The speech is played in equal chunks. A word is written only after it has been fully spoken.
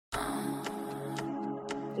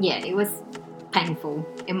yeah, it was painful,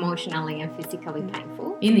 emotionally and physically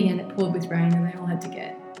painful. In the end, it poured with rain and they all had to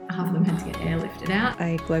get, half of them had to get airlifted out.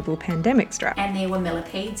 A global pandemic struck. And there were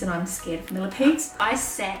millipedes, and I'm scared of millipedes. I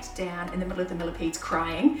sat down in the middle of the millipedes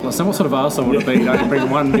crying. Well, someone sort of asked I would have been, I could bring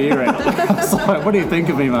one beer out. I was like, what do you think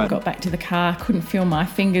of me, mate? Got back to the car, couldn't feel my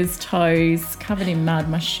fingers, toes, covered in mud.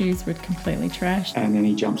 My shoes were completely trashed. And then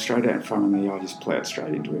he jumped straight out in front of me. I just ploughed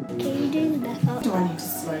straight into him. Can you do the back up? Do I need to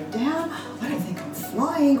slow down? I don't think I'm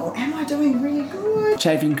flying, or am I doing really good?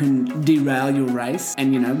 Chafing can derail your race,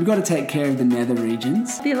 and we've got to take care of the nether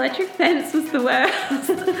regions. The electric fence was the worst.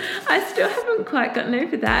 I still haven't quite gotten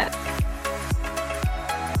over that.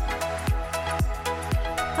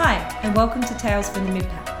 Hi, and welcome to Tales from the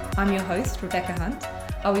Mid-Pack. I'm your host, Rebecca Hunt.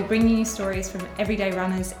 I'll be bringing you stories from everyday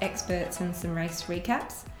runners, experts, and some race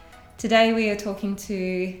recaps. Today we are talking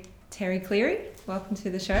to Terry Cleary. Welcome to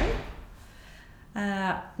the show.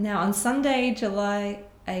 Now, on Sunday, July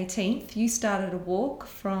 18th, you started a walk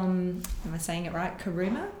from, am I saying it right,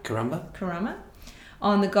 Kurumba,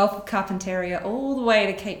 on the Gulf of Carpentaria all the way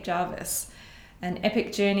to Cape Jarvis. An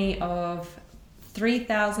epic journey of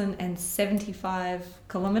 3,075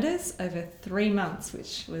 kilometres over 3 months,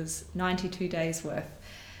 which was 92 days worth.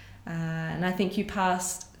 And I think you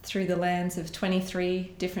passed through the lands of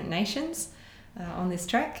 23 different nations on this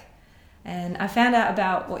trek. And I found out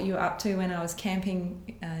about what you were up to when I was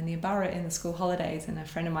camping near Burra in the school holidays, and a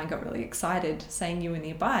friend of mine got really excited saying you were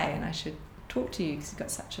nearby and I should talk to you because you've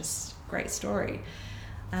got such a great story.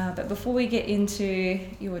 But before we get into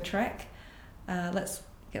your trek, let's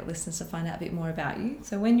get listeners to find out a bit more about you.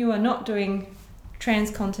 So when you are not doing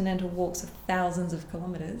transcontinental walks of thousands of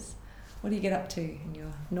kilometres, what do you get up to in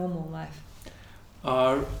your normal life?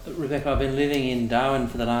 Rebecca, I've been living in Darwin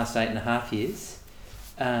for the last 8.5 years.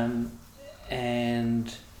 And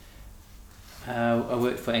I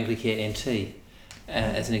worked for Anglicare NT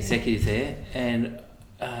as an executive there, and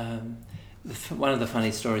one of the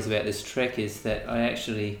funny stories about this trek is that I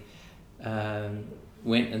actually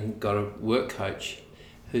went and got a work coach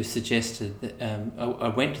who suggested that I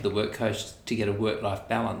went to the work coach to get a work-life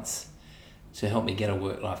balance, to help me get a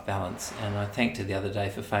work-life balance, and I thanked her the other day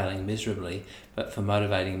for failing miserably, but for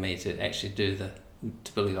motivating me to actually to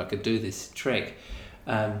believe I could do this trek.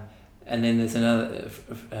 And then there's another,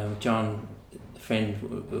 John, a friend,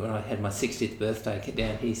 when I had my 60th birthday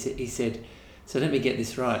down, he said, so let me get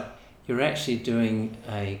this right, you're actually doing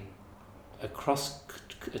a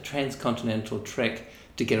transcontinental trek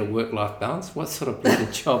to get a work-life balance? What sort of bloody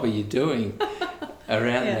job are you doing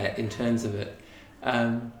around that in terms of it?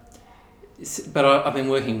 But I've been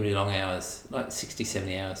working really long hours, like 60,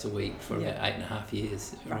 70 hours a week for about 8.5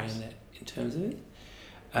 years around that in terms of it.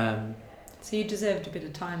 So you deserved a bit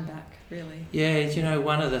of time back, really. Yeah,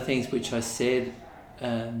 one of the things which I said,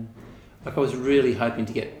 I was really hoping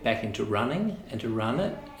to get back into running and to run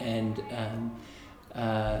it, and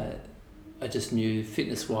I just knew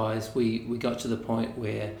fitness-wise, we got to the point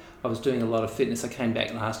where I was doing a lot of fitness. I came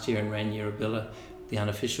back last year and ran Eurobilla, the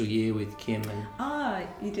unofficial year with Kim.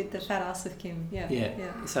 You did the fat ass of Kim, yeah.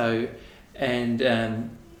 So, and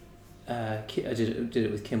I did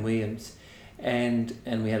it with Kim Williams, and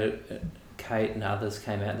we had Kate and others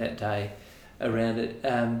came out that day around it.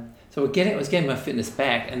 So I was getting my fitness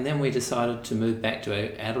back, and then we decided to move back to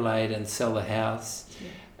Adelaide and sell the house. Yeah.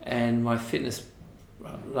 And my fitness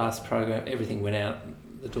last program, everything went out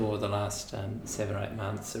the door the last 7 or 8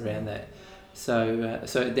 months around that. So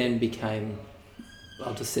it then became,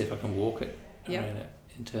 I'll just see if I can walk it around it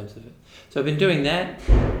in terms of it. So I've been doing that.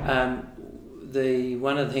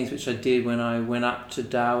 One of the things which I did when I went up to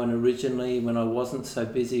Darwin originally, when I wasn't so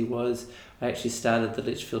busy, was I actually started the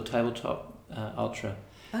Litchfield Tabletop Ultra,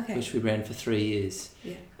 which we ran for 3 years,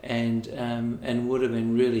 and would have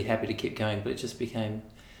been really happy to keep going, but it just became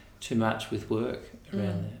too much with work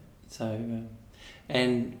around that. So,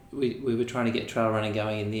 and we were trying to get trail running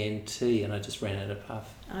going in the NT, and I just ran out of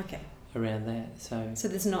puff. Around that, so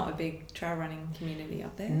there's not a big trail running community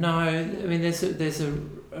up there. No, I mean there's a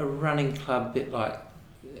running club, a bit like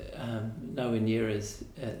nowhere near as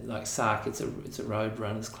like SARC. It's a road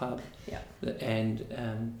runners club. Yeah.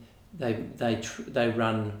 And they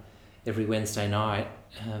run every Wednesday night,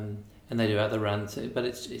 and they do other runs, but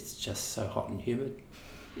it's just so hot and humid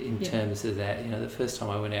in terms of that. The first time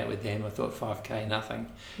I went out with them, I thought 5k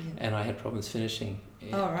nothing, and I had problems finishing.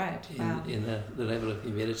 In the level of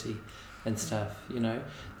humidity and stuff.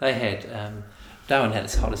 They had Darwin had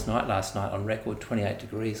its hottest night last night on record, 28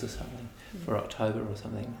 degrees or something for October or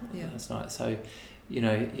something last night. So,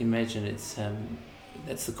 imagine it's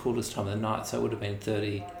that's the coolest time of the night. So it would have been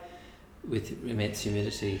 30 with immense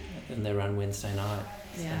humidity, and they run Wednesday night.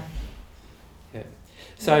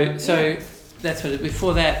 So, So that's what.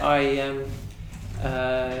 Before that, I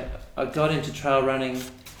got into trail running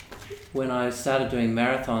when I started doing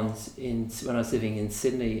marathons when I was living in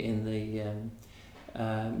Sydney in the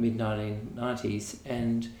mid-1990s,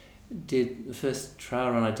 and the first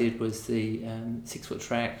trail run I did was the 6 foot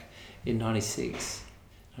track in 96,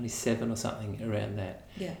 97 or something around that.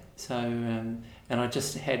 Yeah. So, and I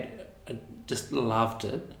just loved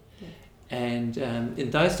it. Yeah. And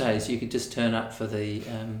in those days you could just turn up for the,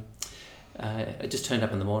 I just turned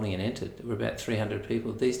up in the morning and entered. There were about 300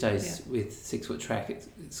 people. These days with 6 foot track it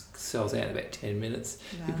sells out in about 10 minutes.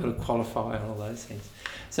 Wow. You've got to qualify and all those things.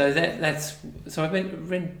 So so I've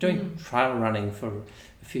been doing trail running for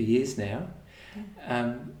a few years now.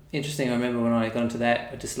 Interesting, I remember when I got into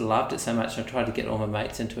that, I just loved it so much. I tried to get all my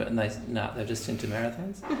mates into it, and they're just into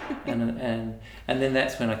marathons. and then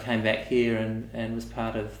that's when I came back here and was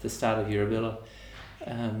part of the start of Eurobilla,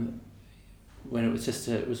 when it was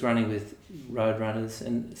it was running with road runners,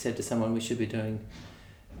 and said to someone we should run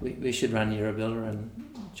Eurobilla, and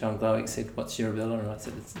John Glowick said, "What's Eurobilla?" And I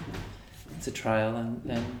said, "It's a trail," and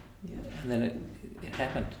then it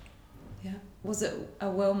happened. Yeah. Was it a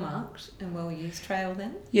well-marked and well-used trail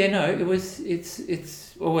then? Yeah, no,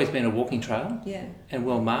 it's always been a walking trail. Yeah. And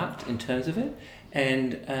well-marked in terms of it,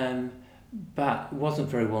 and but wasn't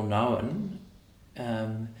very well known.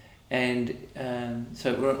 So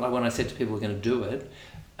like when I said to people we're going to do it,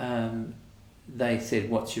 they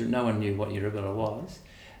said, no one knew what Eurobilla was.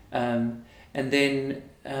 And then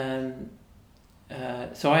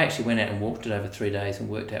so I actually went out and walked it over 3 days and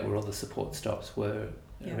worked out where all the support stops were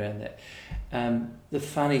around that. The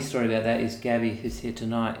funny story about that is Gabby, who's here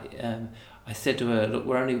tonight, I said to her, look,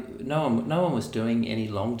 no one was doing any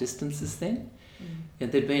long distances then.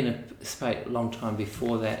 There'd been a long time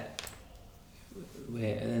before that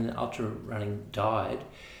where then ultra running died,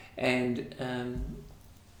 and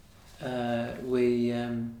I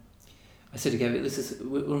said to Gabby,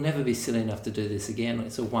 we'll never be silly enough to do this again.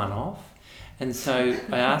 It's a one-off. And so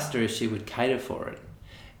I asked her if she would cater for it,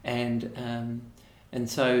 and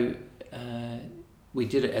so we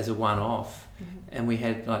did it as a one-off, and we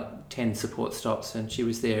had like 10 support stops, and she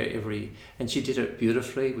was there and she did it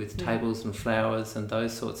beautifully with tables and flowers and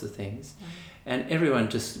those sorts of things. And everyone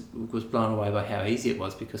just was blown away by how easy it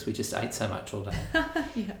was, because we just ate so much all day.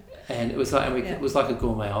 And it was like, it was like a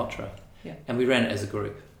gourmet ultra. Yeah. And we ran it as a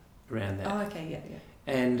group around that. Oh, okay, yeah.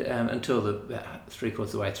 And until about 3/4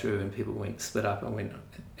 of the way through, and people split up and went.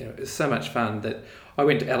 It was so much fun that I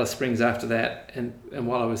went to Alice Springs after that, and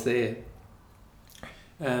while I was there,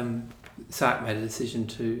 SARC made a decision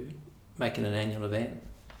to make it an annual event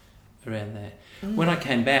around that. When I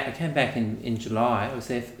came back in July. I was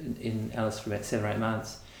there in Alice for about 7 or 8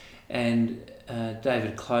 months, and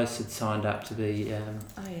David Close had signed up to be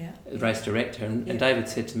race director, and David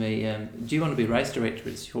said to me, "Do you want to be race director?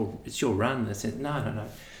 It's your run." And I said, "No.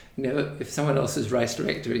 Never. If someone else is race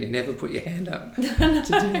director, you never put your hand up to do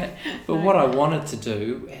that." But what I wanted to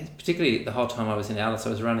do, particularly the whole time I was in Alice, I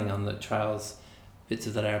was running on the trails, bits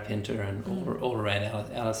of the Larapinta and all around Alice.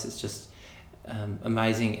 Alice is just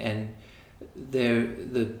amazing, and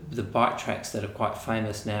the bike tracks that are quite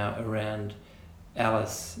famous now around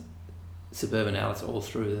Alice, suburban Alice, all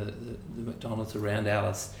through the McDonald's around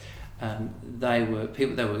Alice. They were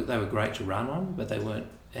great to run on, but they weren't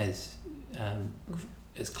as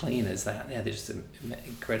clean as they are now. They're just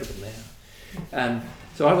incredible now.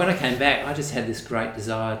 So when I came back, I just had this great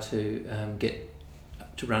desire to get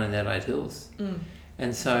to run in Adelaide Hills.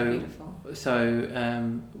 And so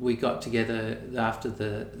we got together after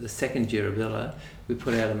the second Eurobilla. We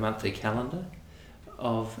put out a monthly calendar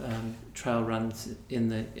of trail runs in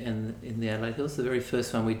the Adelaide Hills. The very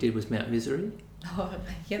first one we did was Mount Misery. Oh,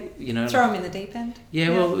 yep. Throw them in the deep end. Yeah,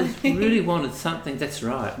 well, really wanted something. That's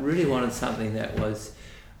right. Really wanted something that was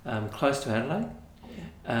close to Adelaide.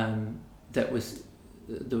 Yeah. That was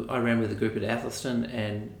I ran with a group at Athelston,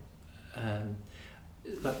 and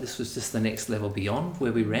this was just the next level beyond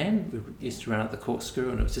where we ran. We used to run up the Corkscrew,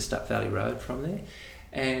 and it was just up Valley Road from there,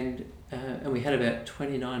 and we had about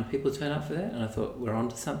 29 people turn up for that, and I thought, we're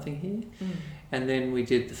onto something here. And then we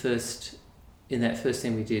did in that first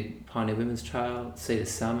thing we did Pioneer Women's Trail, Cedar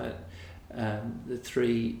Summit, the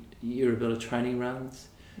 3 Eurobilla training runs.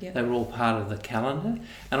 Yep. They were all part of the calendar,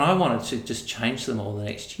 and I wanted to just change them all the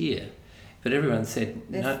next year. But everyone said,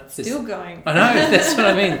 they're still going. I know, that's what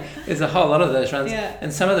I mean. There's a whole lot of those runs. Yeah.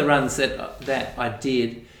 And some of the runs that I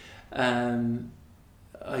did,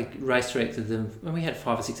 I race directed them when we had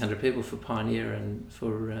 500 or 600 people for Pioneer and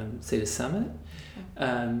for Cedar Summit,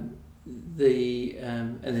 and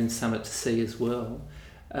then Summit to Sea as well.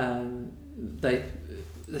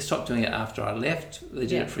 they stopped doing it after I left. They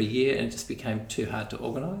did it for a year, and it just became too hard to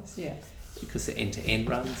organise. Yeah. Because the end-to-end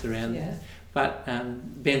runs around Yeah. there. But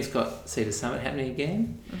Ben's got Cedar Summit happening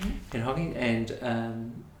again in Hocking, and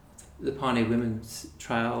the Pioneer Women's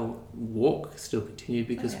Trail Walk still continued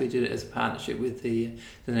because we did it as a partnership with the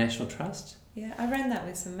National Trust. Yeah, I ran that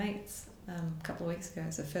with some mates a couple of weeks ago.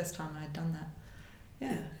 It's the first time I'd done that.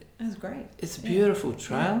 Yeah, it was great. It's a beautiful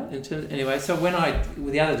trail. Anyway, so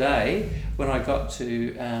the other day when I got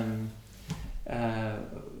to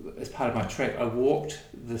as part of my trek, I walked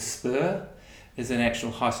the spur. There's an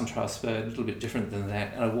actual Hyson Trail spur, a little bit different than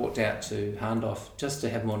that, and I walked out to Harndorf just to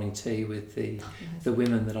have morning tea with the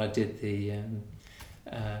women that I did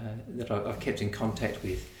that I've kept in contact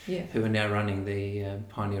with, who are now running the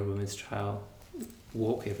Pioneer Women's Trail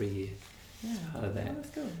walk every year. Yeah, part of that. Oh, that's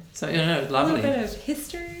good. So lovely. A little bit of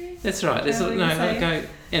history. That's right.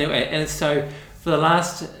 Anyway, and so for the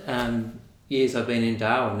last years I've been in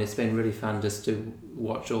Darwin, it's been really fun just to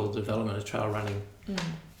watch all the development of trail running.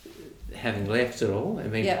 Having left it all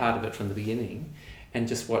and being part of it from the beginning, and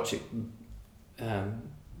just watch it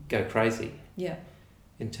go crazy. Yeah.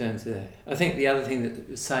 In terms of that, I think the other thing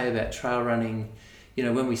that say about trail running,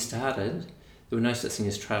 when we started, there were no such thing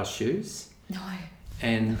as trail shoes. No.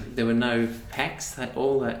 And there were no packs.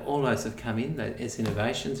 All those have come in. There's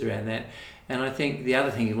innovations around that, and I think the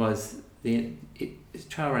other thing was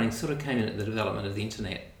trail running sort of came in at the development of the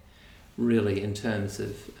internet, really, in terms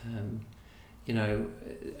of. Even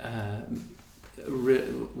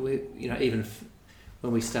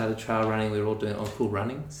when we started trail running, we were all doing on Cool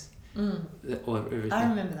Runnings. I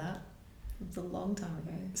remember that. It was a long time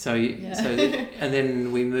ago. And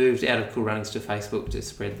then we moved out of Cool Runnings to Facebook to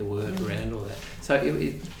spread the word around all that. So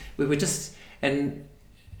we were just and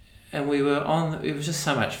we were on. It was just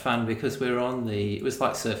so much fun because we were on the. It was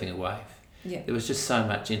like surfing a wave. Yeah. There was just so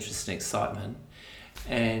much interest and excitement,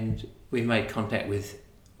 and we made contact with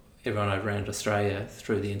everyone over around Australia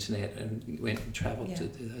through the internet, and went and travelled to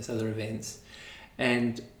do those other events,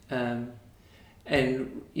 and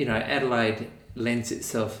Adelaide lends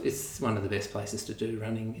itself. It's one of the best places to do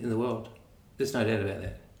running in the world. There's no doubt about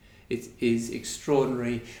that. It is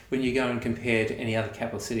extraordinary when you go and compare to any other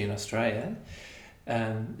capital city in Australia.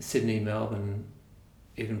 Sydney, Melbourne,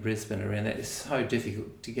 even Brisbane, around that, it's so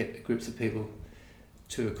difficult to get groups of people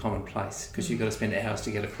to a common place because you've got to spend hours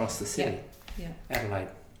to get across the city. Yeah. Adelaide.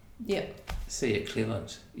 Yeah. See at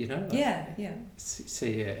Cleveland,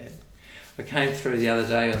 See, I came through the other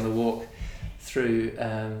day on the walk through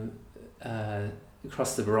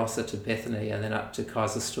across the Barossa to Bethany and then up to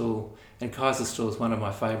Kaiserstuhl. And Kaiserstuhl is one of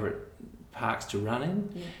my favourite parks to run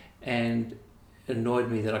in, and it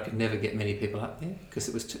annoyed me that I could never get many people up there because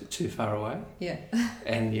it was too far away. Yeah.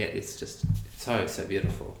 And yet it's just so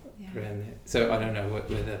beautiful around there. So I don't know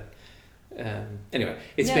whether. Anyway,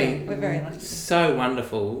 it's been we're very lucky. So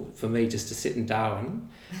wonderful for me just to sit in Darwin,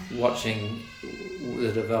 watching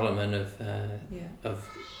the development of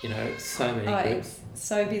so many groups. It's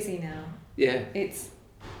so busy now. Yeah, it's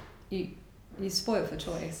you spoil for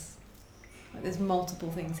choice. Like, there's multiple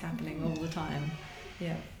things happening all the time.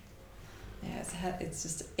 Yeah, it's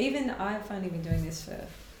just even I've only been doing this for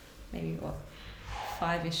maybe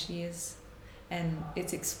 5-ish years. And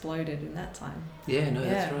it's exploded in that time. Yeah, no,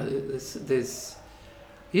 that's right. There's.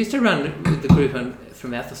 I used to run with the group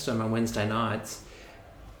from Atherstone on Wednesday nights,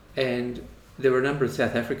 and there were a number of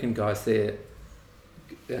South African guys there,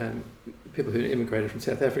 people who immigrated from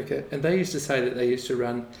South Africa, and they used to say that they used to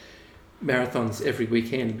run marathons every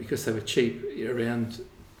weekend because they were cheap around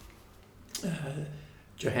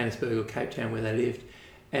Johannesburg or Cape Town where they lived,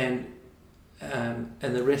 and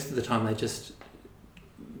the rest of the time they just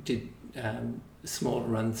did. Smaller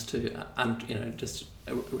runs to just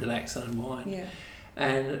relax and unwind. Yeah.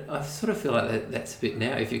 And I sort of feel like that's a bit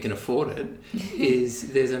now, if you can afford it,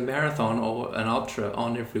 is there's a marathon or an ultra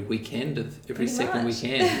on every weekend of every second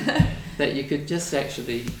weekend that you could just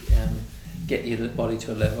actually get your body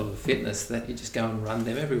to a level of fitness that you just go and run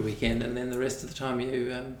them every weekend, and then the rest of the time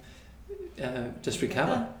you just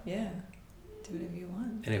recover. Yeah. Do whatever you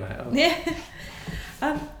want. Anyway.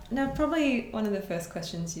 Now, probably one of the first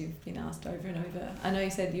questions you've been asked over and over. I know you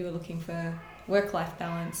said you were looking for work-life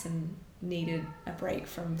balance and needed a break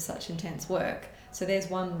from such intense work. So there's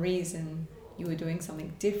one reason you were doing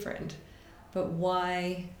something different. But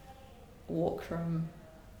why walk from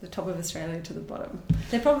the top of Australia to the bottom?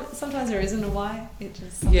 Sometimes there isn't a why. It's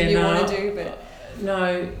just something you want to do. But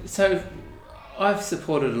no. So I've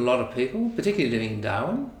supported a lot of people, particularly living in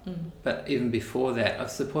Darwin, but even before that, I've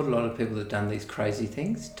supported a lot of people that have done these crazy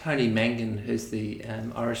things. Tony Mangan, who's the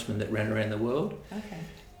Irishman that ran around the world,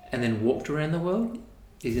 and then walked around the world,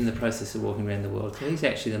 he's in the process of walking around the world. So he's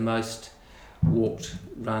actually the most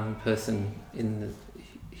run person in the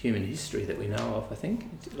human history that we know of, I think.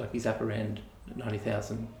 Like he's up around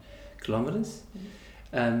 90,000 kilometres.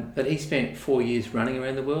 But he spent 4 years running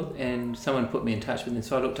around the world, and someone put me in touch with him,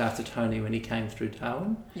 so I looked after Tony when he came through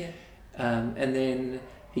Darwin. Yeah. And then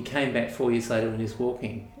he came back 4 years later when he was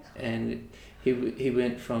walking, and he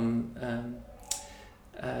went from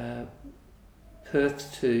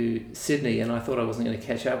Perth to Sydney, and I thought I wasn't going to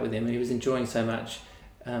catch up with him, and he was enjoying so much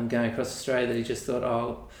going across Australia that he just thought,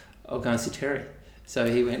 I'll go and see Terry. So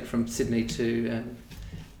he went from Sydney to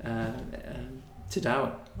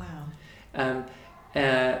Darwin. Wow.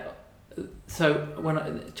 So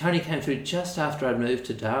when Tony came through just after I'd moved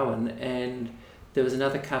to Darwin, and there was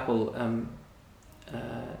another couple,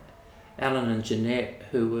 Alan and Jeanette,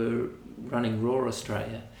 who were running Raw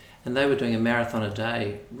Australia, and they were doing a marathon a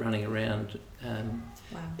day, running around,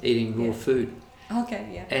 eating raw food. Okay,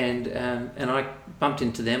 yeah. And I bumped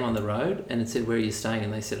into them on the road and said, "Where are you staying?"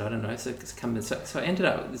 And they said, "I don't know." So I ended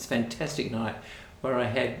up with this fantastic night where I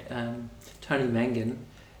had Tony Mangan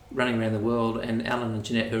running around the world and Alan and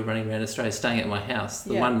Jeanette, who were running around Australia, staying at my house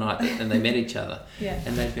the one night, and they met each other. Yeah.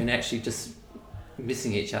 And they'd been actually just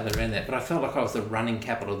missing each other around that. But I felt like I was the running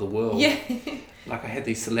capital of the world. Yeah. Like I had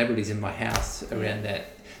these celebrities in my house around that.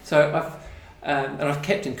 So I've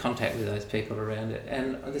kept in contact with those people around it.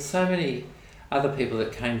 And there's so many other people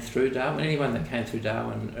that came through Darwin, anyone that came through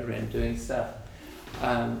Darwin around doing stuff.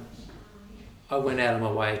 I went out of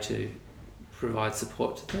my way to provide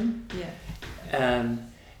support to them. Yeah.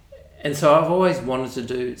 And so I've always wanted to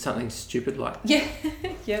do something stupid like that. Yeah.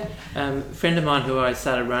 Yeah. A friend of mine who I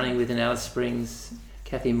started running with in Alice Springs,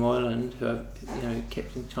 Kathy Moyland, who I've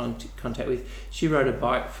kept in contact with, she rode a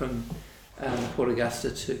bike from Port Augusta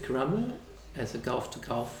to Corumba as a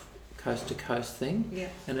golf-to-golf, coast-to-coast thing. Yeah.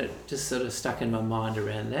 And it just sort of stuck in my mind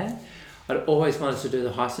around that. I'd always wanted to do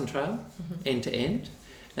the Hyson Trail, end to end.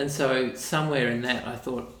 And so somewhere in that I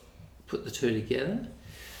thought, put the two together.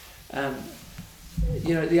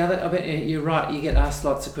 You're right, you get asked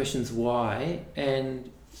lots of questions why,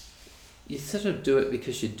 and you sort of do it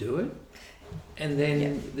because you do it, and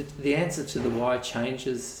then the answer to the why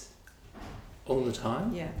changes all the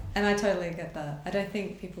time. Yeah, and I totally get that. I don't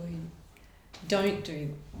think people who don't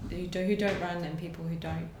run and people who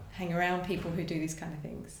don't hang around people who do these kind of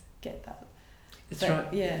things get that. That's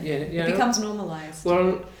right. Yeah, it becomes normalised.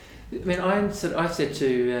 Well, I mean, I said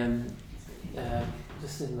to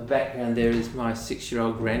just in the background there is my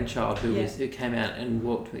 6-year-old grandchild who came out and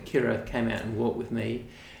walked. Kira came out and walked with me,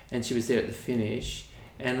 and she was there at the finish.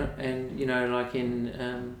 And like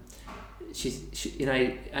in she's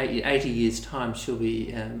 80 years time she'll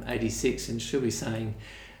be 86, and she'll be saying,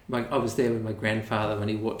 I was there with my grandfather when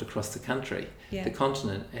he walked across the country, the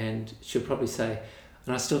continent, and she'll probably say,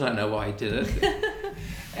 and I still don't know why he did it.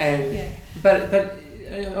 And but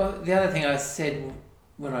the other thing I said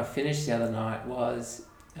when I finished the other night was,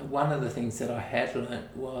 one of the things that I had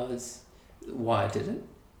learnt was why I did it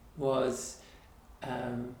was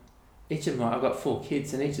I've got 4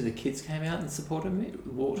 kids, and each of the kids came out and supported me,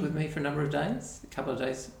 walked with me for a number of days, a couple of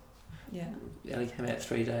days. Yeah. Ellie came out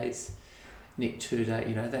 3 days, Nick 2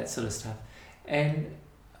 days, that sort of stuff. And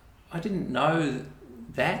I didn't know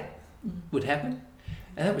that would happen.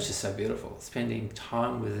 And that was just so beautiful, spending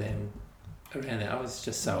time with them around that. I was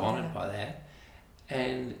just so honoured by that.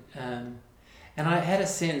 And I had a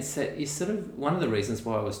sense that one of the reasons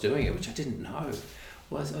why I was doing it, which I didn't know,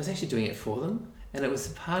 was I was actually doing it for them. And it was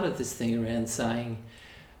part of this thing around saying,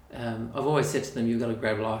 I've always said to them, you've got to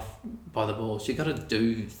grab life by the balls. You've got to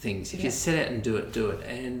do things. If you set out and do it, do it.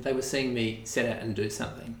 And they were seeing me set out and do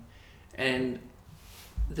something. And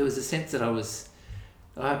there was a sense that I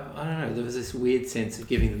don't know, there was this weird sense of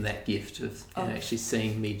giving them that gift of actually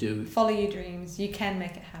seeing me do. Follow your dreams. You can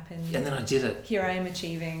make it happen. And then I did it. Here I am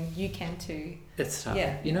achieving. You can too. It's tough.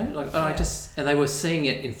 Yeah. And they were seeing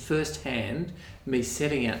it in first hand, me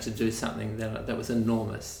setting out to do something that was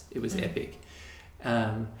enormous. It was epic.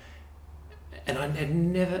 And I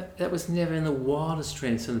had that was never in the wildest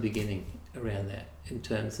dreams from the beginning around that, in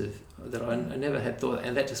terms of that I never had thought,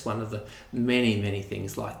 and that's just one of the many, many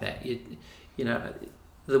things like that.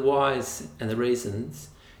 The whys and the reasons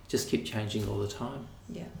just keep changing all the time.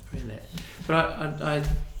 Yeah. Around that. But I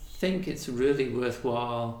think it's really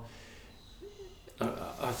worthwhile.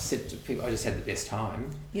 I've said to people, I just had the best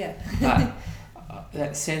time. Yeah. But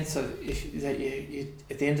that sense of that you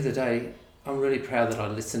at the end of the day, I'm really proud that I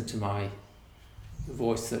listened to my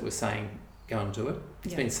voice that was saying, go and do it.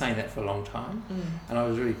 It's been saying that for a long time. And I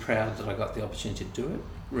was really proud that I got the opportunity to do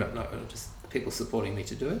it. Not just people supporting me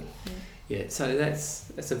to do it. Yeah, so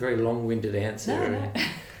that's a very long-winded answer.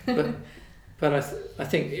 No. But I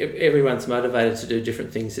think everyone's motivated to do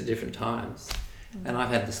different things at different times. And I've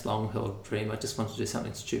had this long-held dream. I just want to do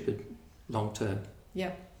something stupid long-term.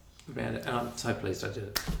 Yeah. Around it, and I'm so pleased I did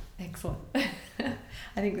it. Excellent.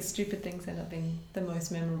 I think the stupid things end up being the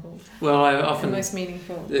most memorable. Well, I often the most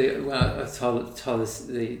meaningful. I told this.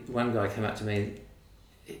 The one guy came up to me,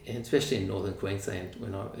 and especially in northern Queensland,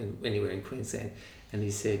 anywhere in Queensland, and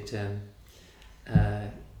he said,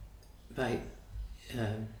 "Mate,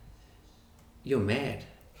 you're mad."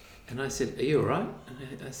 And I said, "Are you all right?"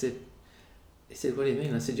 And I said, he said, "What do you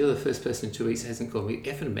mean?" I said, "You're the first person in 2 weeks who hasn't called me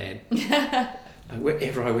effing mad."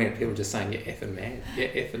 Wherever I went, people were just saying, "You're effing mad. You're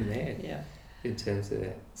effing mad." Yeah. In terms of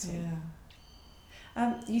that. So.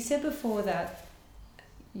 Yeah. You said before that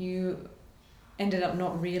you ended up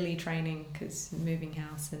not really training because moving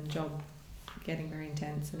house and job getting very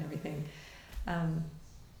intense and everything.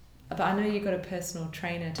 But I know you got a personal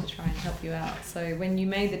trainer to try and help you out. So when you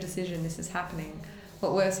made the decision this is happening,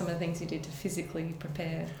 what were some of the things you did to physically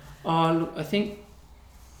prepare? Oh, look, I think...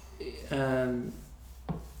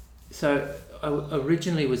 so I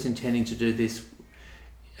originally was intending to do this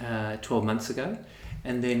 12 months ago,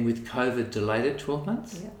 and then with COVID delayed it 12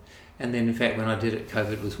 months. Yeah. And then in fact when I did it,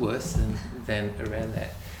 COVID was worse than around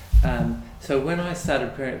that. So when I started,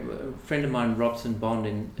 a friend of mine, Robson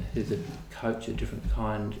Bond, who's a coach, a different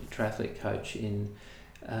kind, triathlete coach in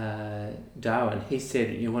Darwin, he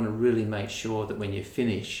said you want to really make sure that when you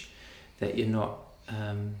finish that you're not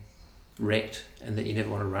wrecked and that you never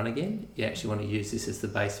want to run again. You actually want to use this as the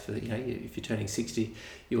base for, if you're turning 60,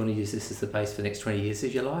 you want to use this as the base for the next 20 years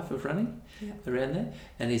of your life of running. Yeah. Around that.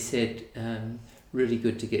 And he said really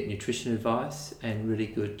good to get nutrition advice and really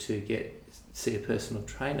good to see a personal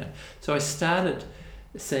trainer. So I started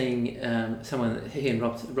seeing someone. He and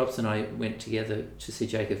Robson and I went together to see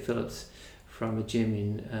Jacob Phillips from a gym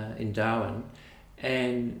in Darwin,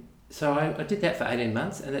 and so I did that for 18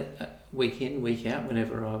 months, and that week in, week out,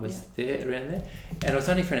 whenever I was there, around there, and it was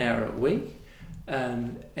only for an hour a week,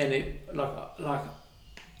 and it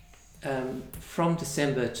from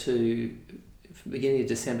December to beginning of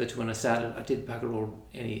December to when I started, I did bugger all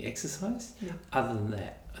any exercise. Yeah. Other than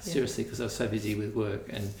that, seriously, because I was so busy with work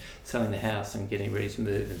and selling the house and getting ready to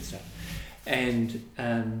move and stuff. And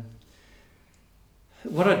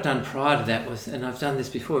what I'd done prior to that was, and I've done this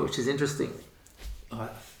before, which is interesting,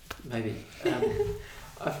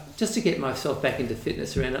 just to get myself back into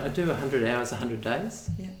fitness around it, I do 100 hours, 100 days.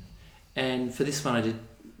 Yeah. And for this one, I did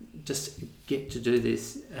just get to do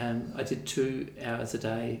this. I did 2 hours a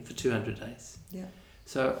day for 200 days. Yeah.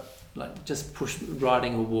 So just push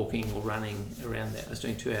riding or walking or running around that. I was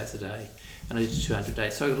doing 2 hours a day, and I did 200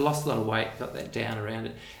 days. So I lost a lot of weight, got that down around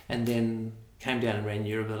it, and then came down and ran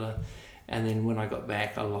Eurobilla. And then when I got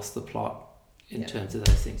back, I lost the plot in terms of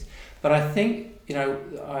those things. But I think,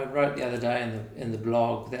 I wrote the other day in the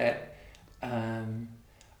blog that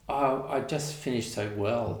I just finished so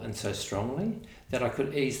well and so strongly that I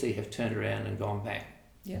could easily have turned around and gone back.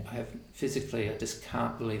 Yeah. I just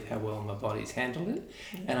can't believe how well my body's handled it.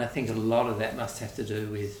 Yeah. And I think a lot of that must have to do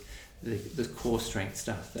with the core strength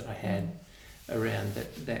stuff that I had around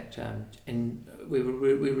that and we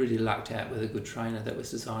really lucked out with a good trainer that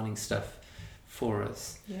was designing stuff for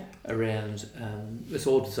us around, it was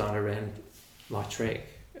all designed around my trek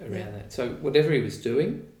around that. So whatever he was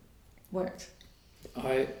doing worked.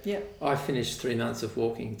 I finished 3 months of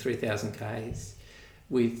walking 3,000 Ks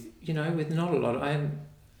with not a lot.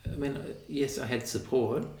 Yes, I had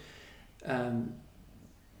support,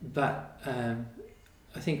 but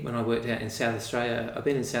I think when I worked out in South Australia, I've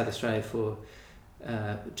been in South Australia for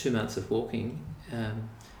 2 months of walking,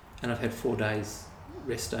 and I've had 4 days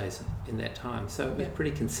rest days in that time, so it was pretty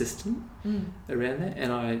consistent around that.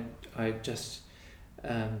 And I just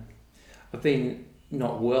I've been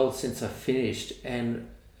not well since I finished, and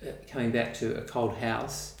coming back to a cold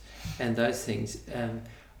house and those things,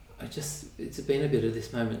 it's been a bit of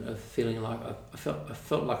this moment of feeling like I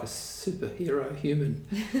felt like a superhero human.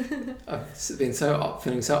 I've been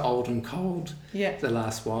feeling so old and cold the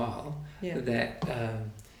last while that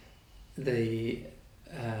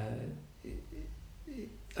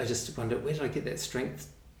I just wonder, where did I get that strength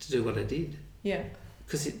to do what I did? Yeah.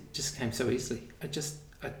 Because it just came so easily.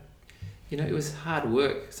 It was hard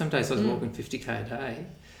work. Some days I was walking 50k a day,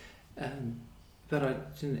 but I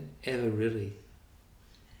didn't ever really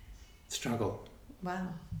struggle. Wow.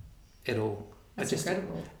 At all. That's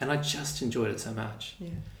incredible. And I just enjoyed it so much.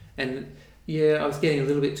 Yeah. And I was getting a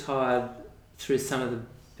little bit tired through some of the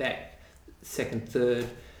back, second, third,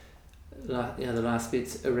 the last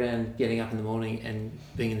bits around getting up in the morning and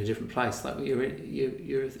being in a different place. Like you're a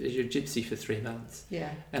gypsy for 3 months.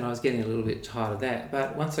 Yeah. And I was getting a little bit tired of that.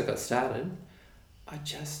 But once I got started, I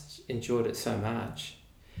just enjoyed it so much.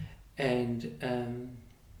 And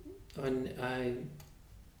I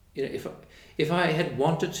if I had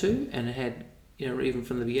wanted to and had, even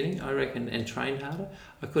from the beginning, I reckon, and trained harder,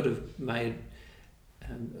 I could have made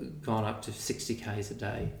gone up to 60 k's a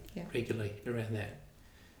day regularly around that.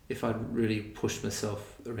 If I'd really pushed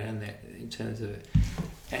myself around that in terms of it.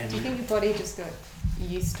 And do you think your body just got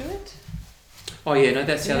used to it? Oh yeah, no,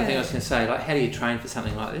 that's the other thing I was going to say. Like, how do you train for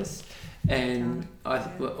something like this? And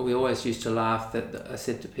we always used to laugh that I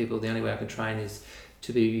said to people, the only way I can train is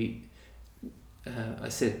to be. I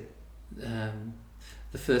said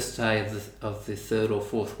the first day of the third or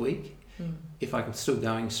fourth week, if I'm still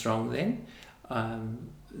going strong, then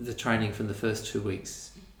the training from the first 2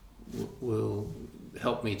 weeks will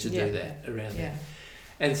help me to do that around that.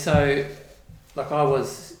 And so, like, I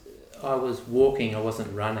was walking, I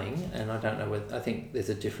wasn't running, and I don't know whether, I think there's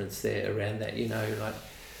a difference there around that,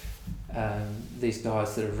 these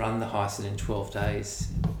guys that have run the Hyson in 12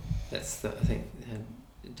 days, that's I think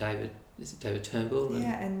David Turnbull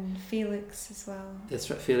and Felix as well. That's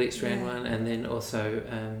right, Felix ran one, and then also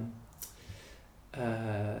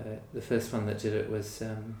the first one that did it was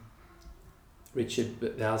Richard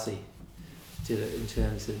Bowsey did it in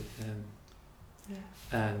terms of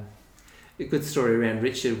a good story around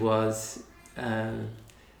Richard was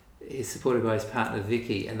he's supported by his partner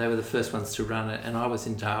Vicky, and they were the first ones to run it, and I was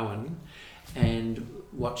in Darwin and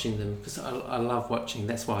watching them because I love watching.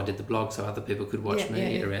 That's why I did the blog, so other people could watch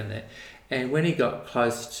me around that. And when he got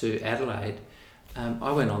close to Adelaide,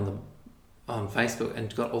 I went on Facebook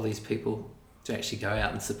and got all these people to actually go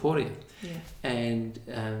out and support him. And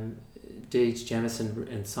Deej Jamieson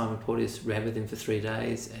and Simon Porteous ran with him for 3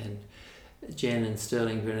 days, and Jan and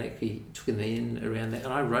Sterling Bernanke took me in around that,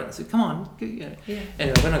 and I wrote and said, "Come on, Anyway,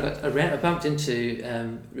 when I bumped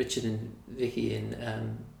into Richard and Vicky in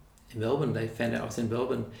Melbourne. They found out I was in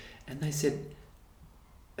Melbourne, and they said,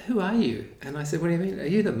 "Who are you?" And I said, "What do you mean? Are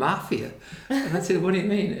you the mafia?" And I said, "What do you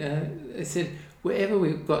mean?" They said, "Wherever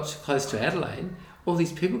we got close to Adelaide, all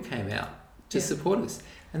these people came out to support us."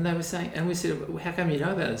 And they were saying, and we said, "Well, how come you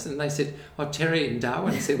know about us?" And they said, "Oh, Terry and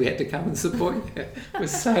Darwin said we had to come and support you." It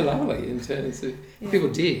was so lovely in terms of people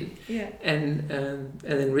did. And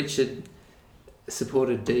then Richard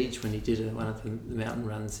supported Deej when he did one of the mountain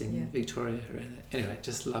runs in Victoria around that. Anyway,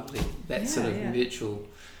 just lovely, that sort of mutual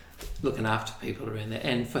looking after people around there.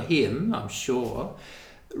 And for him, I'm sure,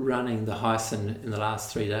 running the Hyson in the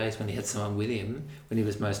last 3 days when he had someone with him, when he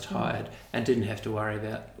was most tired, and didn't have to worry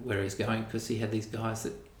about where he's going because he had these guys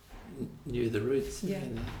that knew the routes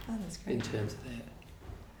that's great. in terms of that.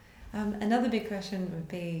 Another big question would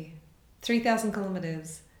be 3,000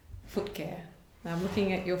 kilometres foot care. I'm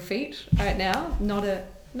looking at your feet right now. No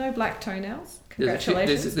black toenails.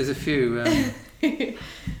 Congratulations. There's a few.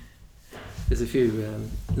 There's a few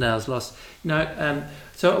nails lost. No.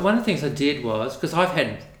 So one of the things I did was, because I've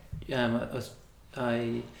had,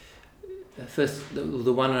 the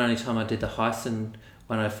one and only time I did the Hyson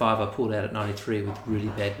 105, I pulled out at 93 with really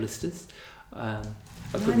bad blisters. I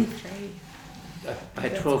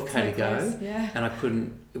had 12k to go, and I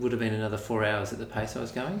couldn't. It would have been another 4 hours at the pace I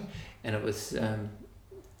was going, and it was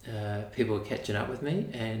people were catching up with me,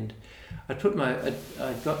 and I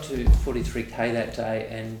got to 43k that day,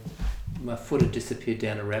 and my foot had disappeared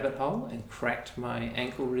down a rabbit hole and cracked my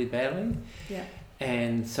ankle really badly.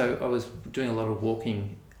 And so I was doing a lot of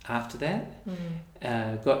walking after that.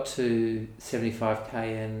 Got to 75k,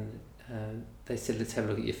 and they said, "Let's have a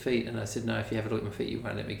look at your feet." And I said, "No, if you have a look at my feet, you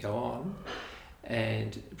won't let me go on."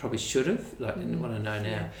 And probably should have, what I know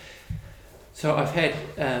now. So I've had,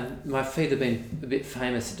 my feet have been a bit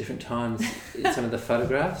famous at different times in some of the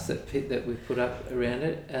photographs that we've put up around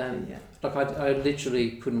it. Like I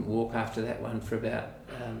literally couldn't walk after that one for about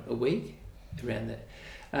a week around that.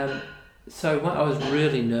 So I was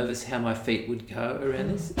really nervous how my feet would go around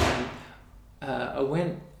this. I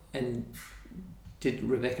went and did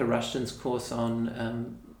Rebecca Rushton's course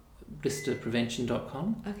on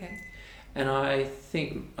blisterprevention.com. Okay. And I've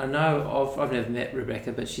never met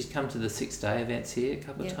Rebecca, but she's come to the 6-day events here a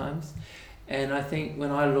couple of times. And I think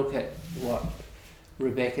when I look at what I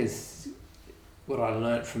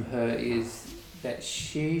learnt from her is that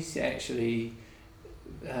she's actually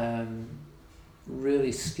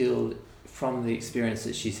really skilled from the experience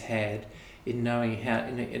that she's had in knowing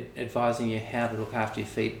in advising you how to look after your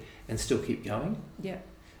feet and still keep going. Yeah.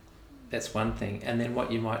 That's one thing. And then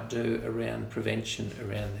what you might do around prevention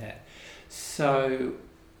around that. So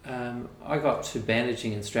I got to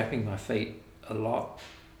bandaging and strapping my feet a lot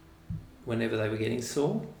whenever they were getting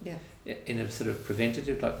sore. Yeah. In a sort of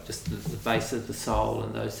preventative, like just the base of the sole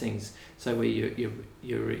and those things. So where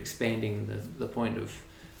you're expanding the point of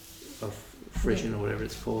frisson or whatever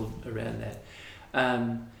it's called around that.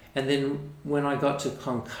 And then when I got to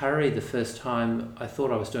Cloncurry the first time, I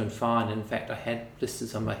thought I was doing fine. In fact, I had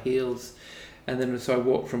blisters on my heels. And then so I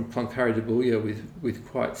walked from Cloncurry to Boulia with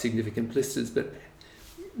quite significant blisters, but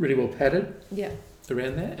really well padded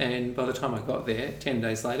around that. And by the time I got there, 10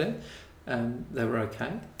 days later, they were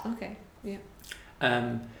okay. Okay, yeah.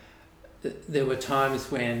 There were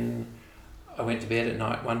times when I went to bed at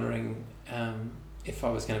night wondering if I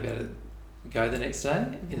was going to be able to go the next day.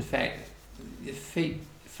 Mm-hmm. In fact, your feet,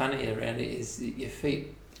 funny around it is your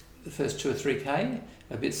feet, the first 2 or 3K are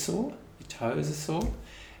a bit sore, your toes are sore,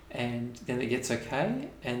 and then it gets okay,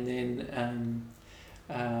 and then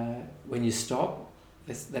when you stop,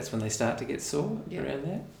 that's when they start to get sore around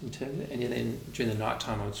that in terms of, and then during the night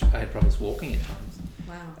time I had problems walking at times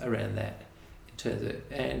around that in terms of,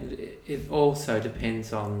 and it also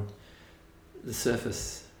depends on the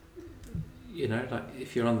surface, you know, like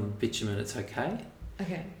if you're on bitumen it's okay,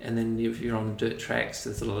 and then if you're on dirt tracks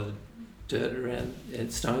there's a lot of dirt around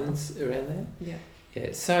and stones around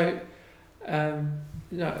there. So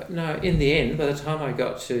no, in the end, by the time I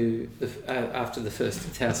got to after the first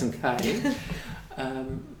 1,000k,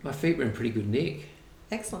 my feet were in pretty good nick.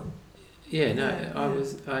 Excellent. I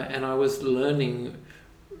was learning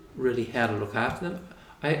really how to look after them.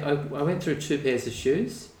 I went through 2 pairs of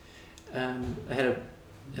shoes. I had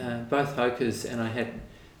both Hokas, and I had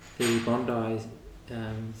the Bondi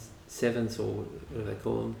 7s or whatever they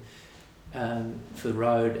call them for the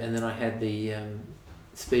road, and then I had the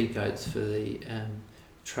Speed Goats for the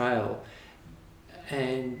trail.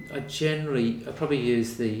 And I probably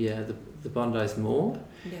use the Bondis more,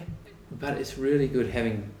 but it's really good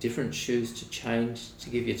having different shoes to change to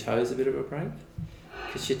give your toes a bit of a break,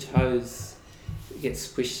 because your toes get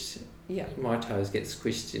squished. My toes get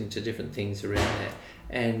squished into different things around that,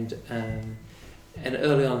 and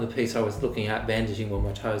early on in the piece I was looking at bandaging all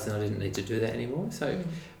my toes, and I didn't need to do that anymore. So,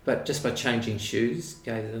 but just by changing shoes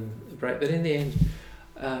gave them a break. But in the end,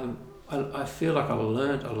 I feel like I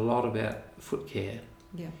learned a lot about foot care,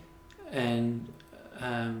 and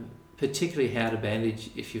particularly how to bandage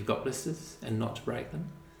if you've got blisters and not to break them,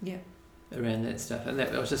 around that stuff. And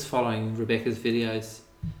that I was just following Rebecca's videos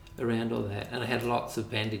around all that, and I had lots of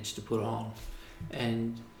bandage to put on,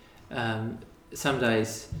 and some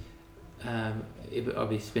days I'll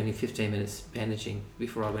be spending 15 minutes bandaging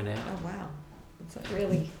before I went out. Oh wow, it's like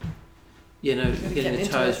really, getting the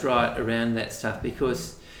toes right around that stuff,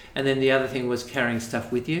 because. And then the other thing was carrying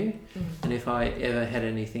stuff with you, and if I ever had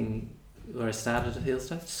anything where I started to feel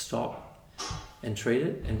stuff, stop and treat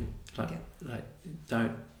it, and like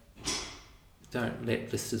don't let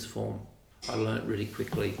blisters form. I learnt really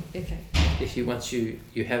quickly. If once you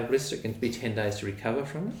have a blister, it can be 10 days to recover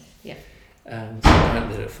from it. So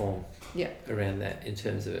don't let it form. Around that in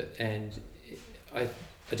terms of it, and I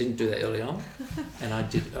didn't do that early on, and I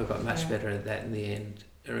got much better at that in the end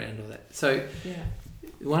around all that. So.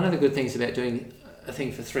 One of the good things about doing a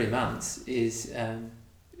thing for 3 months is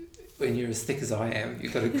when you're as thick as I am,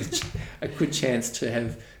 you've got a good chance to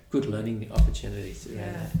have good learning opportunities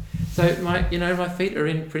around that. So my feet are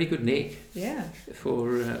in pretty good nick.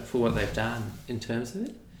 For what they've done in terms of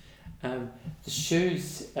it. The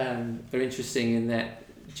shoes are interesting in that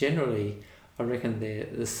generally I reckon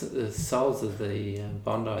the soles of the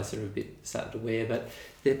Bondis are a bit starting to wear, but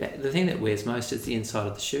the thing that wears most is the inside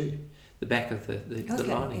of the shoe. The back of the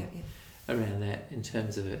lining around that in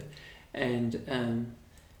terms of it, and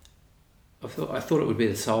I thought it would be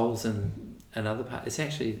the soles and another part. It's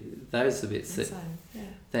actually those are the bits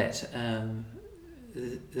that I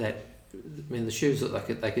mean the shoes look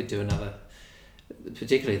like they could do another,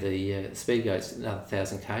 particularly the Speed Goats, another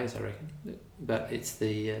 1,000 Ks I reckon. But it's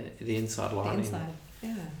the inside lining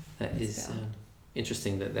that is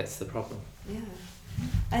interesting. That's the problem.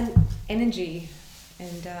 And energy.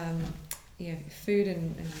 And food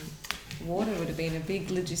and water would have been a big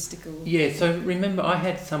logistical... So remember I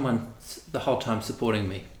had someone the whole time supporting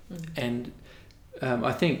me, and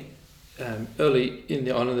I think early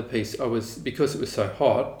on in the piece because it was so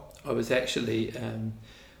hot, I was actually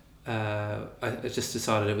I just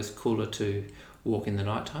decided it was cooler to walk in the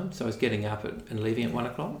night time, so I was getting up and leaving at 1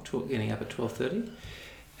 o'clock, getting up at 12:30,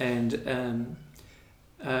 and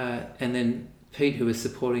then Pete, who was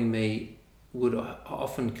supporting me, would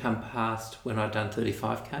often come past when I'd done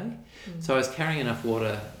 35k. So I was carrying enough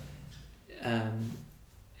water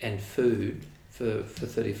and food for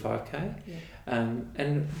 35k. Yeah.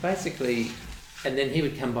 And basically, and then he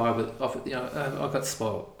would come by with, I got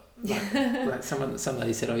spoiled. Like some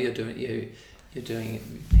lady said, you're doing a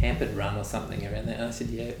pampered run or something around that, and I said,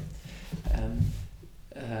 yeah.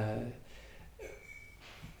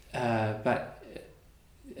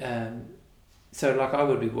 So like I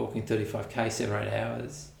would be walking 35k 7 or 8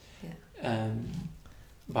 hours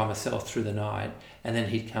by myself through the night, and then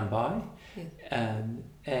he'd come by,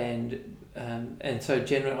 and so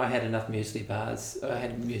generally I had enough muesli bars. I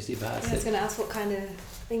had muesli bars. I was going to ask, what kind of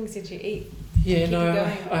things did you eat? Yeah, no,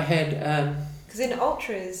 I had. Because in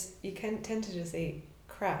ultras you can tend to just eat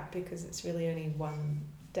crap because it's really only one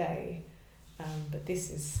day, but this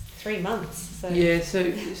is 3 months. So yeah, so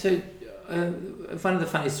one of the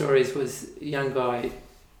funny stories was a young guy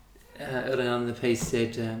early on in the piece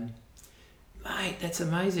said, "Mate, that's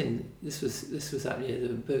amazing." This was up near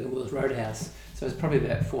the Bergen Wells Roadhouse, so it was probably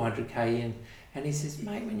about 400k in, and he says,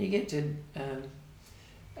 "Mate, when you get to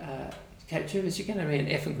Cape Jervis, you're going to be an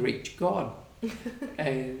effing Greek god."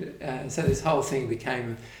 And so this whole thing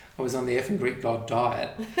became, I was on the effing Greek god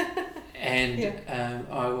diet, and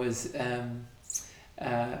I was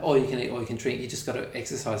all you can eat, all you can drink. You just got to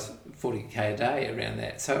exercise 40k a day around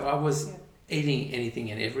that. So I was eating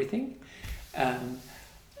anything and everything.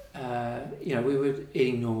 We were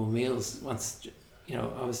eating normal meals once.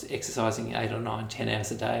 I was exercising 8 or 9, 10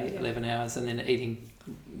 hours a day, 11 hours, and then eating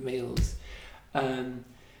meals.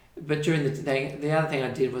 But during the other thing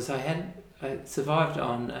I did was I survived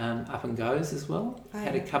on up and goes as well. I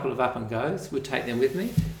had a couple of up and goes, would take them with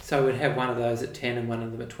me. So I would have one of those at 10 and one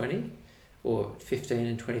of them at 20, or 15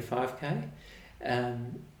 and 25k,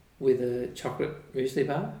 with a chocolate muesli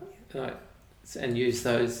bar, and use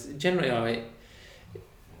those. Generally,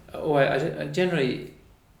 I generally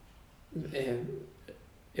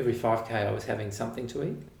every 5k I was having something to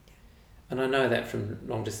eat. And I know that from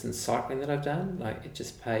long distance cycling that I've done, like it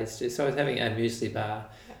just pays to. So I was having a muesli bar.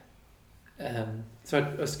 So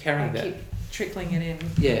I was carrying that. Keep trickling it in.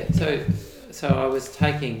 Yeah. So I was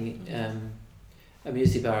taking a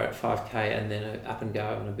muesli bar at 5k, and then an up and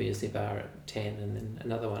go and a muesli bar at 10, and then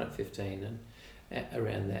another one at 15, and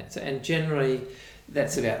around that. So, and generally,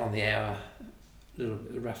 that's about on the hour.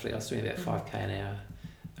 Roughly, I was doing about 5k an hour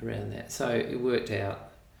around that. So it worked out.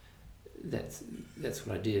 That's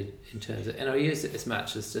what I did in terms of, and I used it as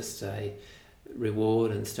much as just a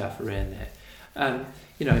reward and stuff around that.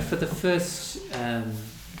 For the first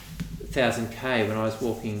 1000k, when I was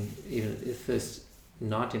walking, even the first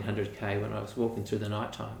 1900k, when I was walking through the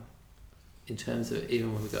night time, in terms of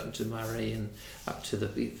even when we got into Murray and up to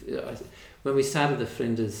when we started the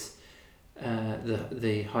Flinders,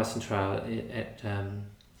 the Hyson Trail at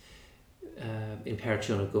in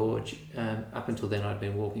Parachuna Gorge, up until then I'd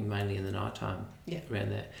been walking mainly in the night time around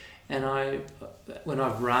that. And when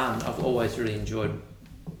I've run, I've always really enjoyed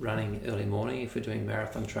running early morning. If we're doing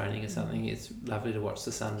marathon training or something, it's lovely to watch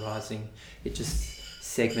the sun rising. It just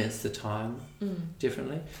segments the time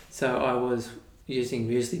differently. So I was using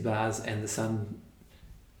muesli bars and the sun,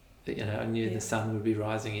 I knew the sun would be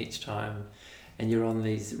rising each time, and you're on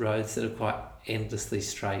these roads that are quite endlessly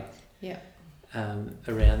straight. Yeah.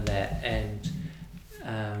 Around that, and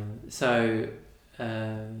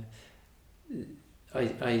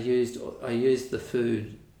I used the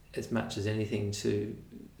food as much as anything to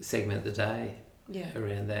segment the day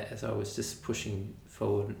around that, as I was just pushing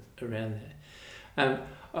forward around that.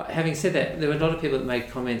 Having said that, there were a lot of people that made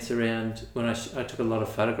comments around when I took a lot of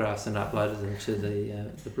photographs and uploaded them to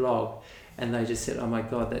the blog, and they just said, "Oh my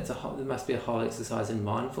God, there must be a whole exercise in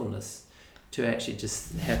mindfulness to actually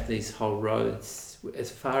just have these whole roads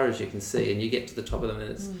as far as you can see, and you get to the top of them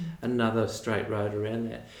and it's another straight road around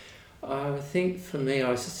that." I think for me, I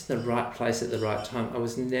was just in the right place at the right time. I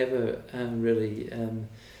was never really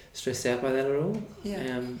stressed out by that at all.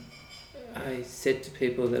 Yeah. I said to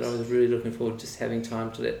people that I was really looking forward to just having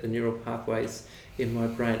time to let the neural pathways in my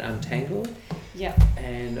brain untangle. Yeah.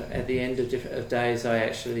 And at the end of days, I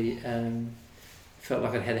actually felt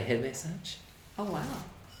like I'd had a head massage. Oh wow.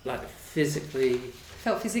 Like physically...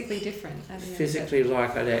 Felt physically different. Physically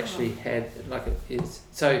like I'd actually had, like it's...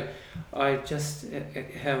 So I just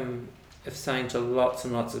am saying to lots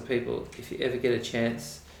and lots of people, if you ever get a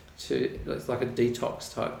chance to, it's like a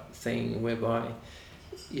detox type thing whereby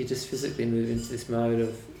you just physically move into this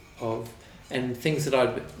mode of and things that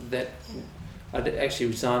I'd actually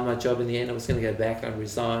resigned my job in the end. I was going to go back. I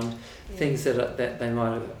resigned. Yeah. Things that they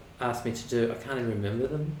might have asked me to do. I can't even remember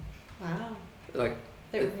them. Wow. Like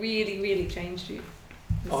it really, really changed you.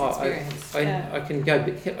 This experience. I could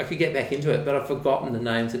get back into it, but I've forgotten the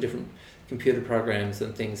names of different computer programs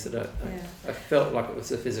and things that I felt like it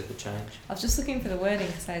was a physical change. I was just looking for the wording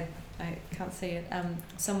because I can't see it.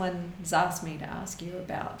 Someone's asked me to ask you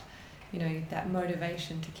about, that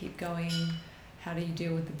motivation to keep going. How do you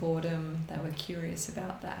deal with the boredom? They were curious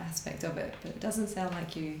about that aspect of it, but it doesn't sound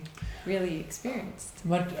like you really experienced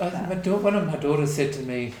one of my daughters said to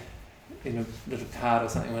me in a little card or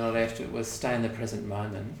something when I left, it was stay in the present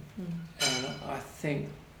moment. And I think,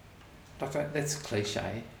 that's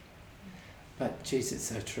cliche, but geez, it's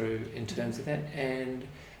so true in terms of that. And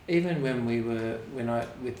even when I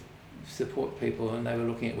would support people and they were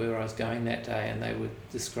looking at where I was going that day and they would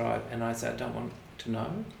describe, and I said, I don't want to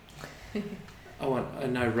know. I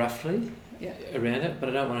know roughly around it, but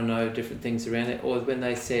I don't want to know different things around it. Or when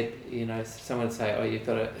they said, someone would say, oh, you've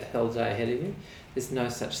got a hell day ahead of you. There's no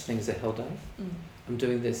such thing as a hell day. I'm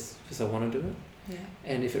doing this because I want to do it. Yeah.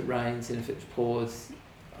 And if it rains and if it pours,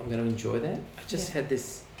 I'm going to enjoy that. I just had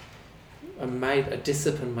this, I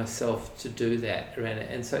disciplined myself to do that around it.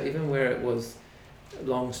 And so even where it was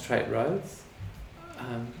long straight roads,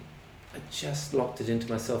 I just locked it into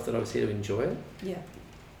myself that I was here to enjoy it. Yeah.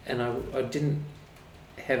 And I didn't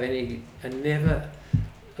have I never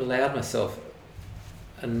allowed myself,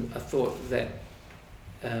 and I thought that,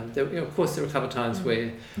 of course there were a couple of times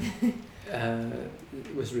where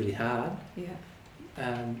it was really hard. Yeah.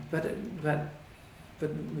 But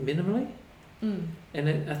minimally.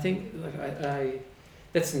 And I think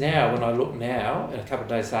that's now when I look now and a couple of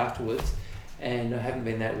days afterwards, and I haven't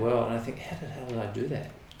been that well, and I think how the hell did I do that?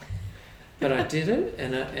 But I did it,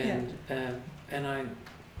 and I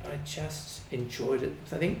just enjoyed it.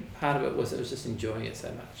 I think part of it was just enjoying it so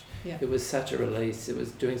much. Yeah. It was such a release. It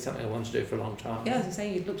was doing something I wanted to do for a long time. Yeah, I was going to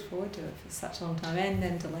say, you looked forward to it for such a long time and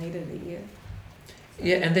then delayed it a year. So,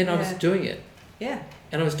 yeah, and then I was doing it. Yeah.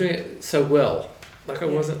 And I was doing it so well. I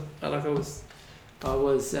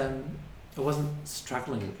wasn't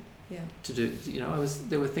struggling to do,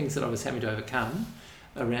 there were things that I was having to overcome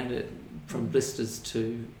around it, from blisters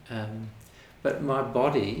to, but my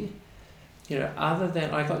body, other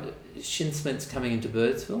than I got shin splints coming into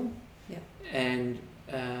Birdsville, and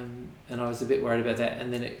I was a bit worried about that,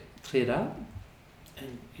 and then it cleared up,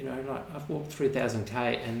 and I've walked 3,000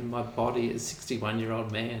 k, and my body as a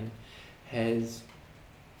 61-year-old man has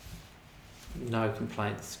no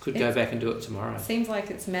complaints. Could go back and do it tomorrow. Seems like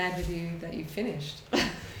it's mad with you that you've finished.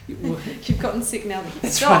 You've gotten sick now that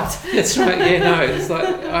you've stopped. Right. That's right. Yeah, no, it's like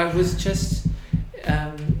I was just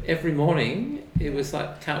every morning. It was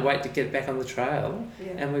like can't wait to get back on the trail,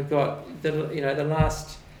 and we've got the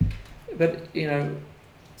last, but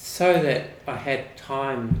so that I had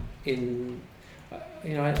time in,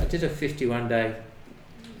 I did a 51-day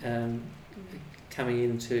coming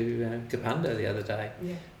into Kapunda the other day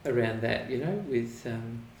around that, with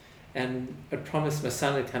and I promised my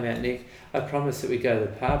son had come out, Nick. I promised that we'd go to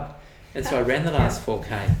the pub, and so I ran the last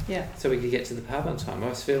 4K so we could get to the pub on time. I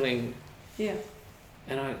was feeling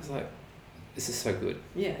and I was like, this is so good.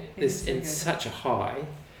 Yeah, it's such a high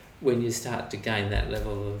when you start to gain that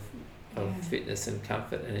level of fitness and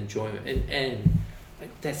comfort and enjoyment, and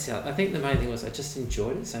that's how I think the main thing was I just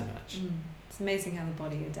enjoyed it so much. It's amazing how the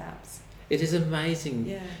body adapts. It is amazing.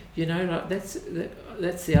 Yeah. That's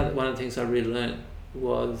the other one of the things I really learnt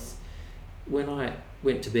was when I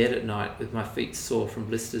went to bed at night with my feet sore from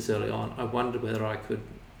blisters early on. I wondered whether I could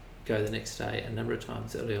go the next day a number of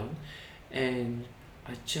times early on, and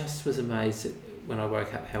I just was amazed at when I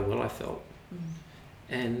woke up how well I felt.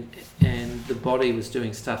 And the body was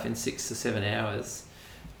doing stuff in 6 to 7 hours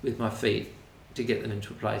with my feet to get them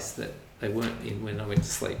into a place that they weren't in when I went to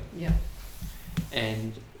sleep. Yeah.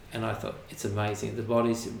 And I thought it's amazing the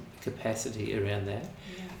body's capacity around that.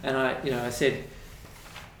 And I said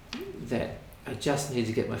that I just need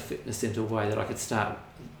to get my fitness into a way that I could start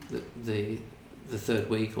the third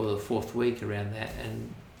week or the fourth week around that.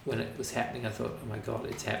 And when it was happening, I thought, oh my God,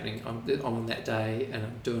 it's happening. I'm on that day and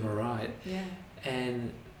I'm doing all right. Yeah.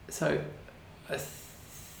 And so I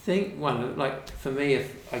think for me,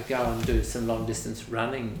 if I go and do some long distance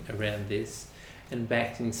running around this and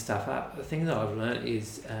backing stuff up, the thing that I've learned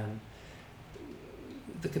is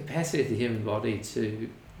the capacity of the human body to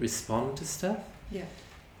respond to stuff. Yeah.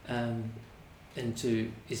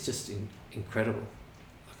 Is just incredible.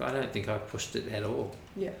 I don't think I pushed it at all.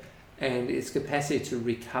 Yeah. And its capacity to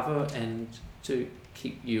recover and to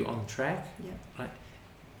keep you on track. Yeah.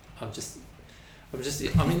 I'm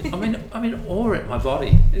in awe at my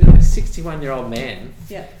body. A 61-year-old man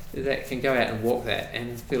that can go out and walk that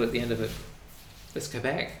and feel at the end of it, let's go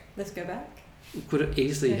back. We could have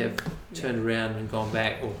easily have turned around and gone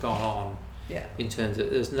back or gone on. Yeah. In terms of,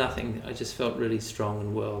 there was nothing, I just felt really strong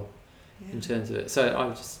and well in terms of it. So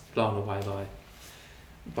I'm just blown away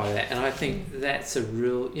by that, and I think that's a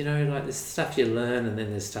real, like there's stuff you learn and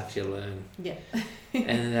then there's stuff you learn. Yeah.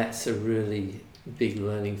 And that's a really big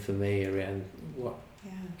learning for me around what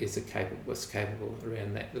what's capable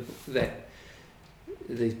around that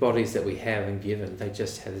these bodies that we have and given, they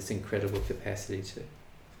just have this incredible capacity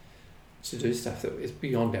to do stuff that is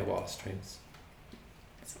beyond our wildest dreams.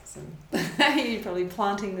 That's awesome. You're probably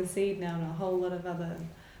planting the seed now in a whole lot of other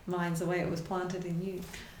minds the way it was planted in you.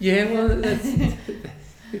 Yeah, well, that's...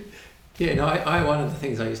 I one of the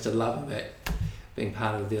things I used to love about being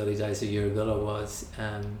part of the early days of Eurobilla was,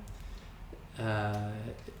 I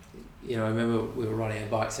remember we were riding our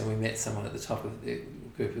bikes and we met someone at the top of the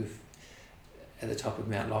group at the top of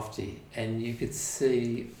Mount Lofty, and you could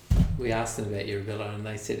see, we asked them about Eurobilla and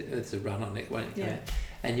they said it's a run on it, won't it? Yeah.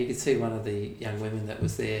 And you could see one of the young women that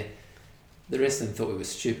was there, the rest of them thought we were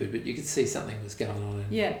stupid, but you could see something was going on.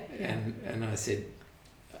 And I said,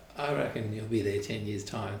 I reckon you'll be there 10 years'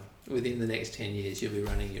 time. Within the next 10 years, you'll be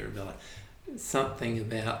running Eurobilla. Something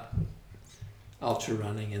about ultra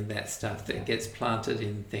running and that stuff that gets planted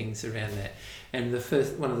in things around that. And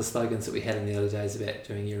one of the slogans that we had in the early days about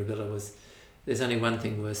doing Eurobilla was, there's only one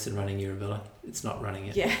thing worse than running Eurobilla. It's not running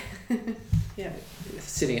it. Yeah. Yeah.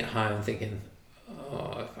 Sitting at home thinking,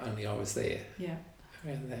 oh, if only I was there. Yeah.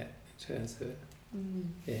 Around that in terms of it.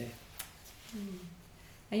 Yeah.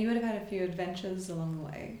 And you would have had a few adventures along the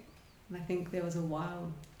way. And I think there was a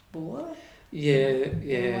wild boar. Yeah.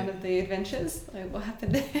 In one of the adventures. Like, what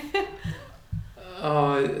happened there?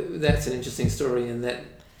 Oh, that's an interesting story in that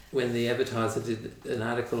when the advertiser did an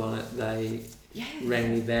article on it, they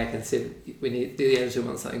rang me back and said, the editor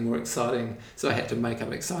wants something more exciting. So I had to make up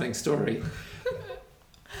an exciting story,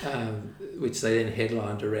 which they then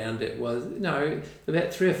headlined around it. Was,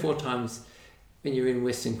 about 3 or 4 times when you're in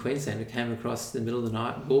Western Queensland, I came across in the middle of the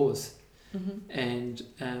night boars. Mm-hmm. And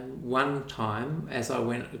one time as I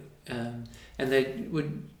went, and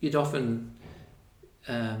you'd often,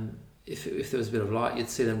 if there was a bit of light, you'd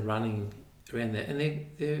see them running around there, and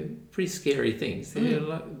they're pretty scary things. They're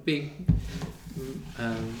like big,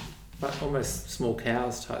 like almost small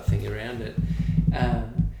cows type thing around it.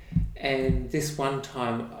 And this one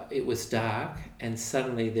time it was dark, and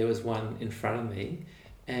suddenly there was one in front of me,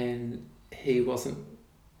 and he wasn't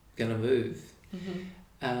going to move.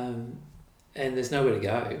 Mm-hmm. And there's nowhere to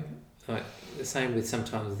go. Like the same with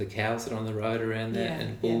sometimes the cows that are on the road around there,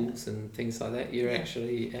 and bulls and things like that. You're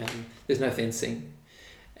actually there's no fencing,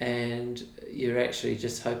 and you're actually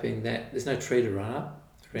just hoping that there's no tree to run up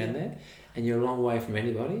around there, and you're a long way from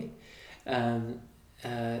anybody.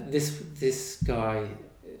 This guy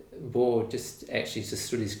boar just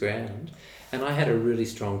stood his ground, and I had a really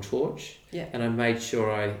strong torch, and I made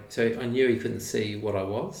sure so I knew he couldn't see what I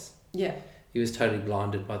was. Yeah. He was totally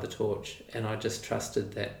blinded by the torch, and I just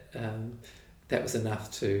trusted that that was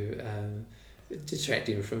enough to distract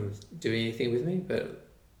him from doing anything with me. But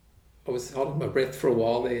I was holding my breath for a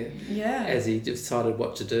while there as he decided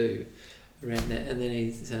what to do around that. And then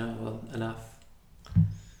he said, oh, well, enough.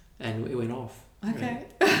 And we went off. Okay.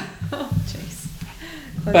 Oh, jeez.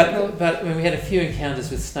 But when we had a few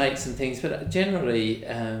encounters with snakes and things, but generally...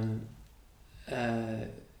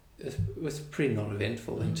 it was pretty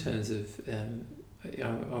non-eventful in terms of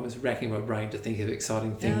I was racking my brain to think of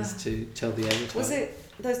exciting things to tell the advertiser. Was it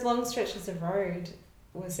those long stretches of road?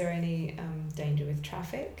 Was there any danger with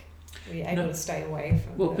traffic? Were you able to stay away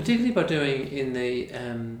from? Well, particularly by doing in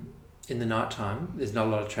the night time. There's not a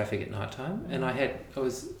lot of traffic at night time, and I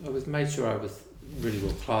was made sure I was really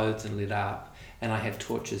well clothed and lit up, and I had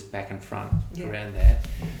torches back and front around that.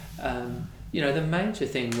 The major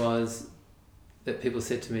thing was that people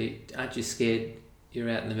said to me, aren't you scared you're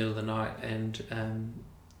out in the middle of the night and,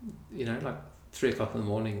 like 3 o'clock in the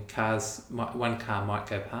morning, one car might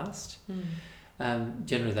go past.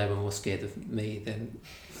 Generally they were more scared of me than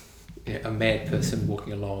a mad person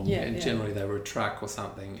walking along, generally they were a truck or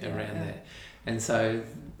something around there. And so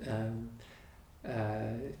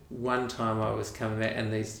one time I was coming back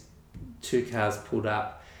and these 2 cars pulled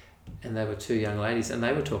up and they were 2 young ladies and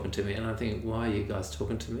they were talking to me, and I'm thinking, why are you guys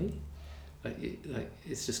talking to me? Like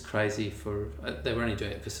it's just crazy they were only doing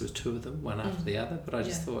it because there was 2 of them, one after the other, but I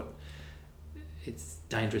just thought it's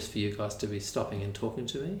dangerous for you guys to be stopping and talking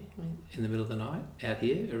to me in the middle of the night out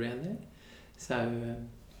here around there. So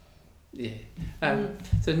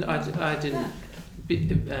so I didn't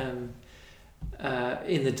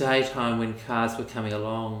in the daytime when cars were coming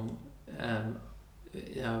along,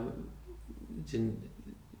 didn't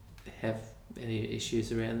have any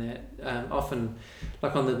issues around that. Often,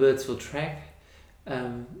 like on the Birdsville track,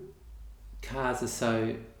 cars are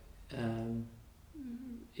so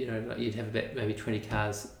like you'd have about maybe 20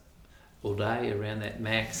 cars all day around that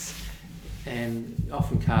max, and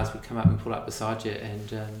often cars would come up and pull up beside you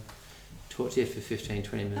and talk to you for 15,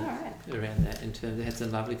 20 minutes around that. In terms, I had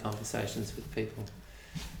some lovely conversations with people.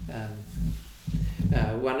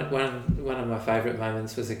 One of my favourite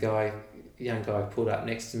moments was a young guy pulled up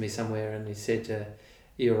next to me somewhere, and he said,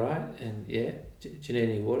 "You all right?" And yeah. Do you need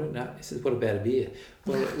any water? No. He said, "What about a beer?"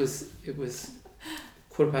 Well, it was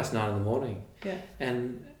 9:15 in the morning. Yeah.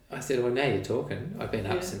 And I said, "Well, now you're talking. I've been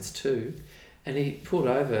up since 2." And he pulled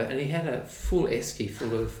over and he had a full esky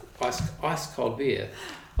full of ice cold beer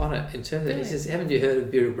on it. In terms of, he says, "Haven't you heard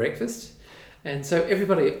of beer at breakfast?" And so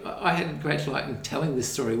everybody, I had great delight in telling this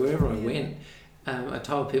story wherever I went. I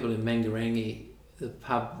told people in Mangarangi, the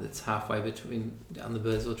pub that's halfway between on the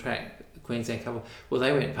Bursville track, the Queensland couple, well,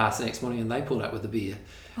 they went past the next morning and they pulled up with a beer.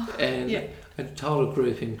 And I told a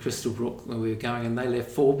group in Crystal Brook when we were going, and they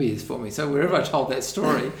left 4 beers for me. So wherever I told that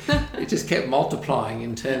story, it just kept multiplying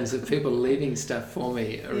in terms of people leaving stuff for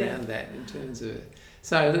me around that. In terms of,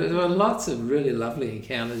 so there were lots of really lovely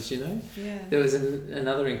encounters. Yeah. There was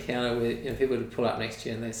another encounter where people would pull up next to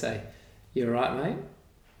you and they say, "You all right, mate?"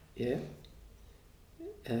 "Yeah."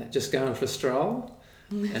 "Just going for a stroll?"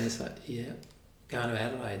 And it's like, "Yeah, going to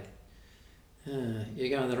Adelaide." "You're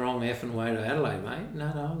going the wrong effing way to Adelaide, mate." No,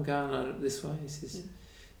 I'm going this way." He says,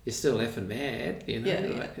 "You're still effing mad,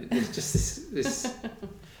 Like, it's just this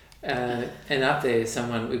and up there,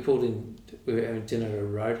 we pulled in. We were having dinner at a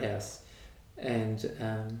roadhouse, and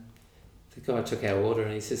the guy took our order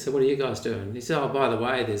and he says, "So what are you guys doing?" He said, "Oh, by the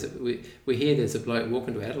way, we hear there's a bloke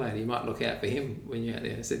walking to Adelaide. You might look out for him when you're out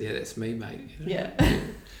there." I said, "Yeah, that's me, mate."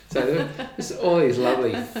 So there's all these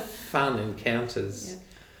lovely, fun encounters.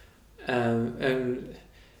 And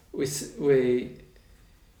we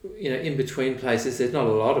in between places, there's not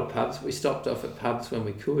a lot of pubs. We stopped off at pubs when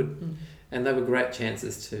we could, and they were great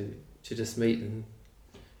chances to just meet, and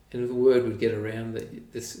the word would get around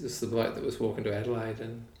that this is the bloke that was walking to Adelaide,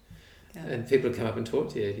 and people would come up and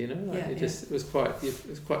talk to you. It was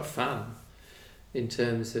quite fun. In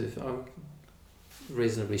terms of, I'm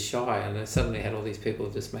reasonably shy, and I suddenly had all these people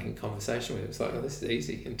just making conversation with me. It was like, oh, this is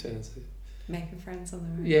easy in terms of making friends on the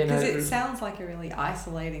road. Yeah, because it sounds like a really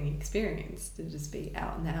isolating experience to just be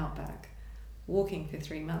out in the outback, walking for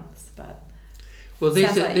 3 months. But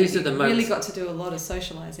these are the moments. Really got to do a lot of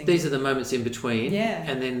socialising. These are the moments in between. Yeah.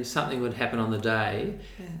 And then something would happen on the day,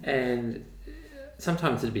 and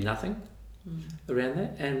sometimes it'd be nothing around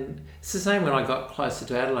that. And it's the same when I got closer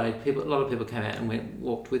to Adelaide. A lot of people came out and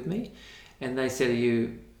walked with me, and they said,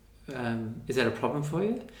 is that a problem for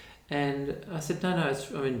you? And I said, no,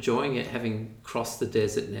 I'm enjoying it, having crossed the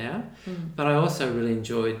desert now. But I also really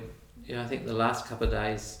enjoyed, I think the last couple of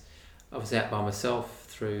days I was out by myself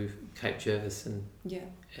through Cape Jervis and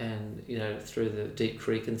through the Deep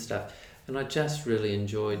Creek and stuff. And I just really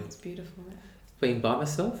enjoyed being by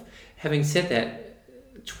myself. Having said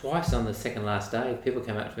that, twice on the second last day, people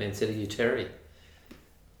came up to me and said, "Are you Terry?"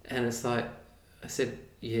 And it's like, I said,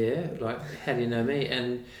 "Yeah, like, how do you know me?"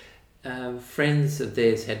 And friends of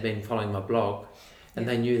theirs had been following my blog, and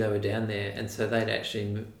they knew they were down there, and so they'd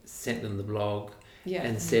actually sent them the blog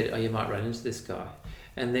and said, "Oh, you might run into this guy."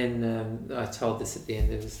 And then I told this at the end.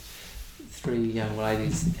 There was 3 young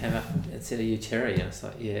ladies that came up and said, "Are you Terry?" And I was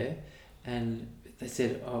like, "Yeah." And they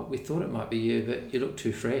said, "Oh, we thought it might be you, but you look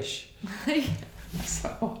too fresh." I was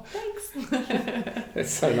like, "Oh, thanks."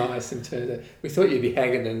 That's so nice in terms of, we thought you'd be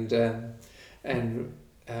haggard and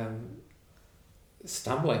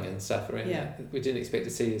stumbling and stuff around that. We didn't expect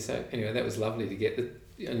to see you. So anyway, that was lovely to get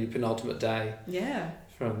on your penultimate day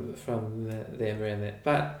from them around that.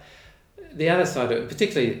 But the other side of it,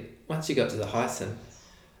 particularly once you got to the Hyson,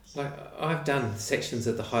 like, I've done sections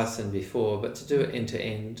of the Hyson before, but to do it end to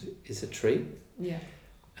end is a treat. Yeah.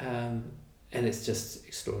 And it's just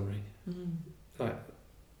extraordinary. Like,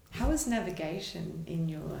 how was navigation in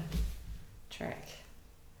your trek?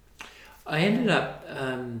 I ended up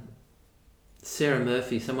Sarah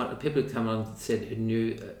Murphy, people had come on and said who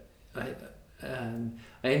knew. I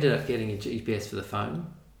ended up getting a GPS for the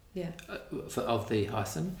phone. Yeah. Of the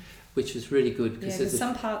Hyson, which was really good because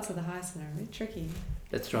some parts of the Hyson are really tricky.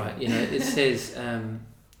 That's right. It says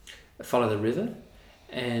follow the river,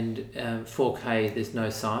 and 4K there's no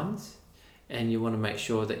signs, and you want to make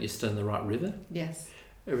sure that you're still in the right river. Yes.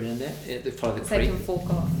 Around that, follow the creek. They can fork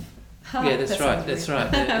off. Yeah, that's right. That's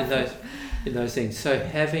right. In those things. So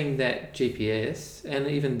having that GPS, and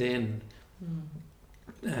even then,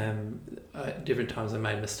 at different times I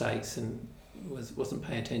made mistakes and wasn't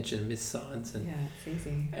paying attention, missed signs, and it's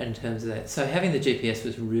easy. And in terms of that, so having the GPS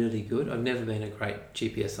was really good. I've never been a great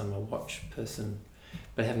GPS on my watch person,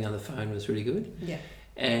 but having on the phone was really good. Yeah.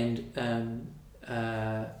 and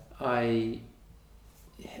I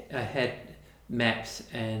had maps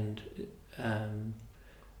and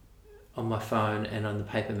on my phone and on the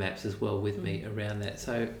paper maps as well with me around that.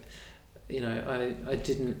 So, you know, I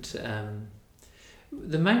didn't.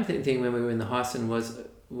 The main thing when we were in the Hyson was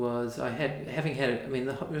I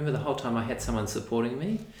remember the whole time I had someone supporting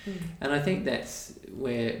me, and I think that's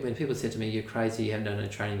where when people said to me, "You're crazy, you haven't done no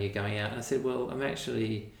training, you're going out," and I said, "Well,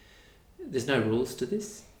 there's no rules to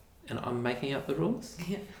this, and I'm making up the rules."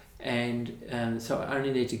 Yeah. And so I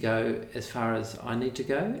only need to go as far as I need to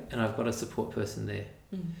go, and I've got a support person there.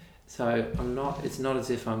 So it's not as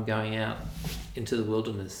if I'm going out into the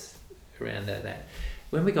wilderness around that.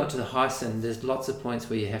 When we got to the Hyson, there's lots of points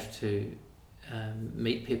where you have to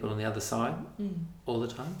meet people on the other side all the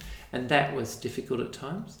time, and that was difficult at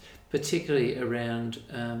times, particularly around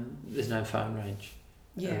there's no phone range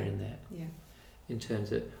around that. Yeah. In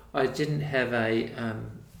terms of, I didn't have a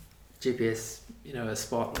GPS, a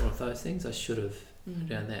spot or those things. I should have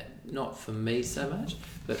around that. Not for me so much,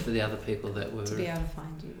 but for the other people that were... To be able to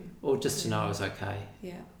find you. Or just to know I was okay.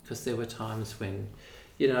 Yeah. Because there were times when,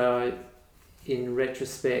 in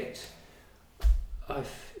retrospect,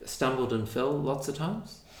 I've stumbled and fell lots of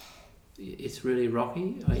times. It's really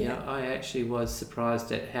rocky. I actually was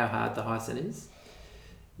surprised at how hard the Hyson is.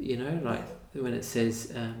 When it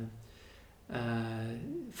says...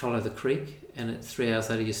 follow the creek, and it's 3 hours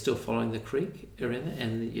later you're still following the creek around it,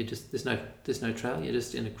 and you just there's no trail, you're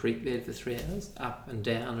just in a creek bed for 3 hours up and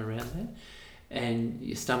down around that, and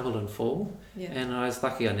you stumble and fall. And I was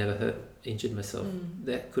lucky I never injured myself.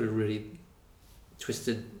 That could have really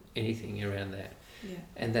twisted anything around that.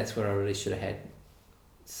 And that's where I really should have had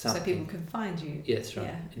something. So people can find you. Yeah, that's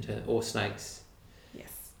right. Or snakes.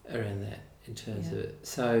 Yes. Around that in terms of it.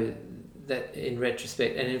 So that in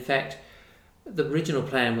retrospect, and in fact the original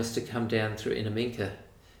plan was to come down through Inaminka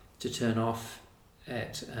to turn off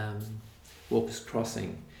at Walker's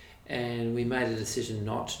Crossing, and we made a decision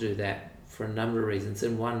not to do that for a number of reasons,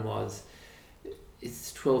 and one was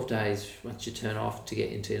it's 12 days once you turn off to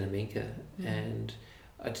get into Inaminka, and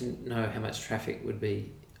I didn't know how much traffic would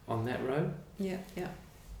be on that road.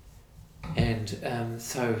 And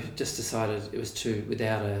so just decided it was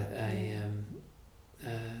without a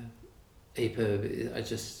EPIRB, I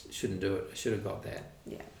just shouldn't do it. I should have got that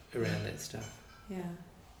around that stuff. Yeah.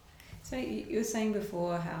 So you were saying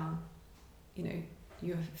before how, you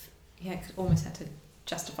almost had to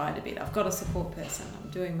justify it a bit. I've got a support person. I'm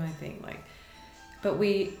doing my thing. But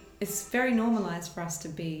it's very normalised for us to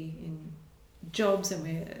be in jobs, and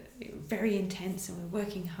we're very intense, and we're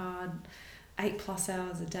working hard, 8+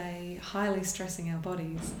 hours a day, highly stressing our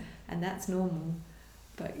bodies, and that's normal.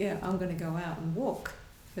 But I'm going to go out and walk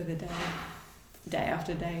for the day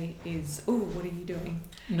after day is, what are you doing?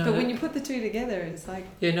 But when you put the two together, it's like,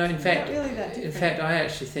 in fact, not really that different. In fact, I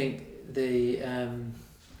actually think the I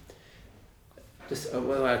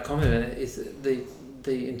comment on it is the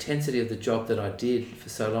intensity of the job that I did for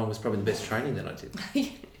so long was probably the best training that I did.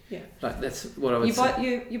 That's what I would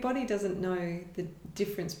say. Your body doesn't know the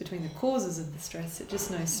difference between the causes of the stress. It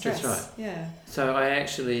just knows stress. That's right. Yeah. So I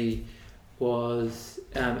actually was,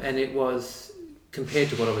 and it was, compared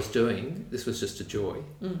to what I was doing, this was just a joy,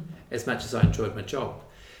 as much as I enjoyed my job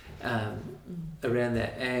around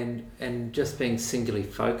that, and just being singularly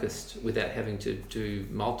focused without having to do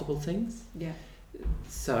multiple things. Yeah.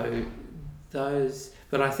 So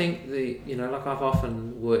but I think I've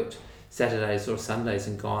often worked Saturdays or Sundays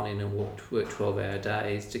and gone in and worked 12-hour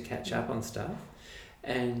days to catch up on stuff,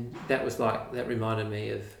 and that reminded me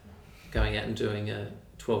of going out and doing a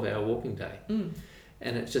 12-hour walking day,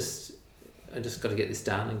 and I just got to get this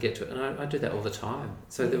done and get to it. And I do that all the time.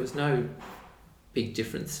 So there was no big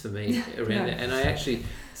difference for me around that. And I actually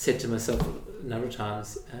said to myself a number of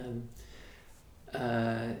times,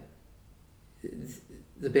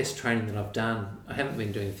 the best training that I've done, I haven't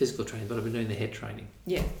been doing physical training, but I've been doing the head training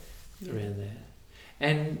around that.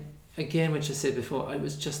 And again, which I said before, it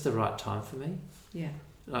was just the right time for me. Yeah.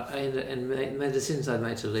 And my decisions I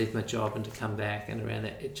made to leave my job and to come back and around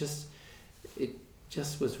that, it just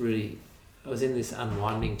was really, I was in this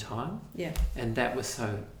unwinding time, and that was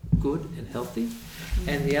so good and healthy.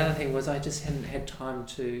 And the other thing was I just hadn't had time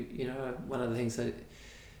to, one of the things that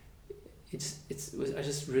I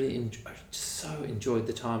just really so enjoyed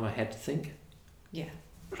the time I had to think. Yeah.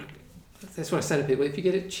 That's what I say to people. If you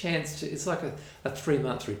get a chance to, it's like a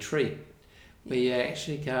 3-month retreat where you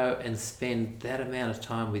actually go and spend that amount of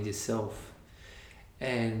time with yourself.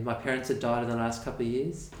 And my parents had died in the last couple of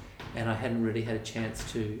years, and I hadn't really had a chance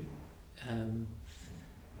to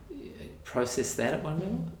process that at one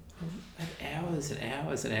level. I had hours and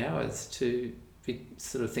hours and hours to be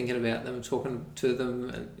sort of thinking about them, talking to them,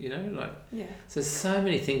 and you know, like so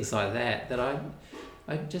many things like that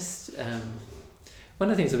I just one of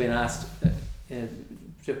the things I've been asked by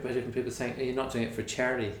different people saying, "Are you not doing it for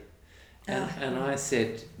charity?" And I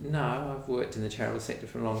said, "No, I've worked in the charitable sector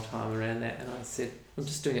for a long time around that," and I said, "I'm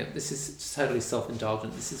just doing it. This is totally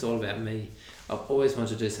self-indulgent. This is all about me. I've always wanted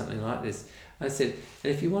to do something like this." I said,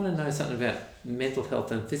 "And if you want to know something about mental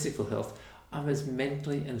health and physical health, I'm as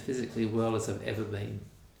mentally and physically well as I've ever been."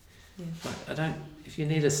 Yeah. Like, if you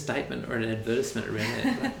need a statement or an advertisement around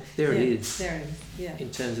that, like, there it is. There it is. Yeah.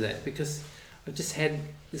 In terms of that, because I've just had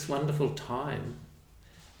this wonderful time,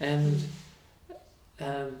 and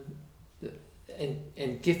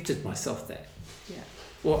gifted myself that. Yeah.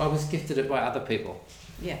 Well, I was gifted it by other people.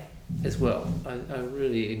 Yeah. As well, I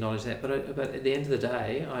really acknowledge that. But at the end of the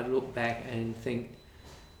day, I look back and think,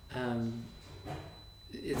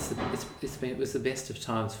 it was the best of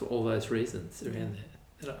times for all those reasons around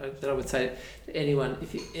that. That I would say to anyone,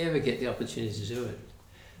 if you ever get the opportunity to do it,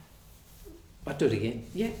 I'd do it again.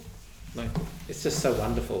 Yeah. Like, it's just so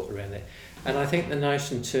wonderful around that. And I think the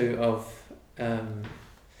notion too of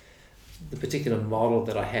the particular model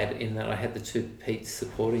that I had, in that I had the two Petes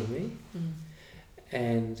supporting me,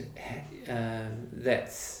 and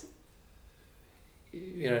that's,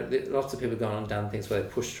 you know, lots of people have gone and done things where they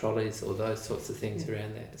push trolleys or those sorts of things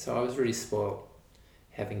around that. So I was really spoiled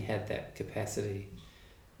having had that capacity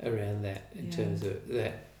around that in terms of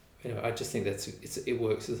that. You know, I just think it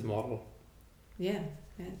works as a model. Yeah,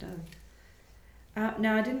 it does.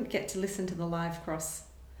 Now, I didn't get to listen to the live cross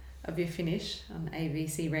of your finish on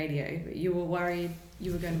ABC radio, but you were worried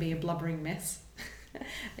you were going to be a blubbering mess.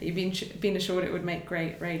 You've been assured it would make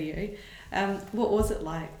great radio. What was it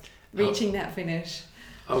like reaching that finish?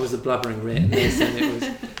 I was a blubbering mess, and it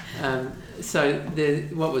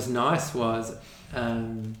was. What was nice was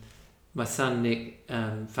my son Nick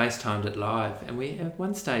FaceTimed it live, and we at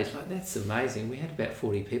one stage, like, that's amazing. We had about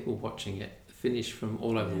 40 people watching it finish from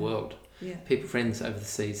all over the world. Yeah. People, friends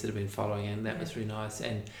overseas that have been following, and that was really nice.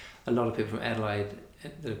 And a lot of people from Adelaide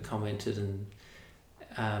that have commented, and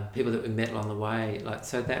people that we met along the way, like,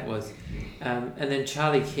 so that was, and then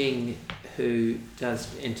Charlie King, who does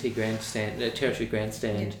NT Grandstand, Territory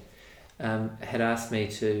Grandstand, had asked me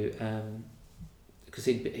to, because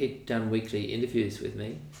he'd done weekly interviews with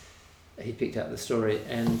me. He picked up the story,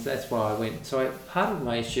 and that's why I went. So part of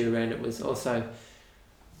my issue around it was also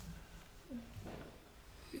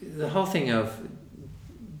the whole thing of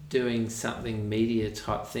doing something media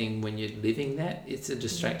type thing when you're living that. It's a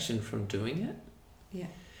distraction from doing it. Yeah.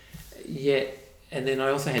 Yet, and then I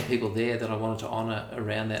also had people there that I wanted to honour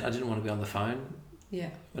around that. I didn't want to be on the phone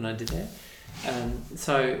when I did that.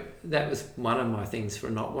 So that was one of my things for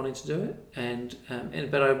not wanting to do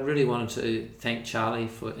it. But I really wanted to thank Charlie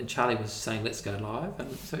and Charlie was saying, let's go live.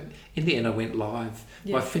 And so in the end, I went live.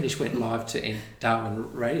 Yeah. My finish went live to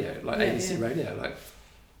Darwin Radio, like ABC Radio,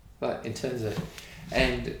 like in terms of,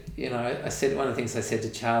 and, you know, I said, one of the things I said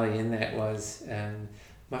to Charlie in that was,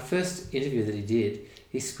 my first interview that he did,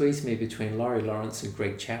 he squeezed me between Laurie Lawrence and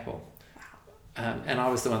Greg Chappell. And I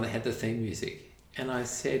was the one that had the theme music. And I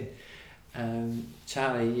said,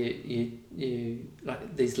 Charlie, you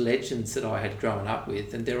like these legends that I had grown up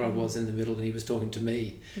with, and there I was in the middle, and he was talking to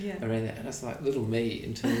me around that, and I was like, little me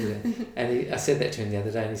in terms of that. And I said that to him the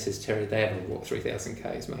other day, and he says, Terry, they haven't walked 3,000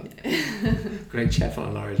 Ks, mate. Greg Chappell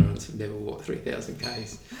and Laurie Lawrence have never walked 3,000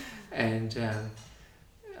 Ks. And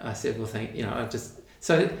I said, well, you know, I just,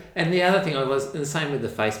 so, and the other thing I was, and the same with the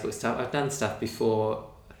Facebook stuff, I've done stuff before,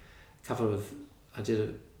 I did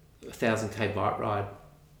a 1,000 K bike ride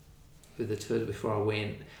with the tour before I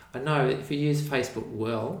went. I know if you use Facebook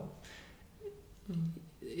well,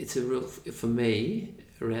 it's a real, for me,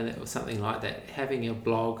 around that or something like that, having a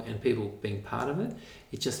blog and people being part of it,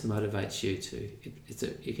 it just motivates you to,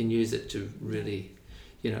 you can use it to really,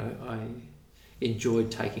 you know, I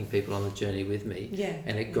enjoyed taking people on the journey with me,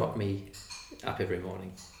 and it got me up every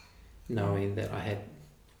morning, knowing that I had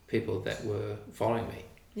people that were following me.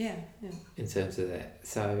 In terms of that,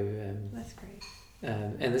 so that's great.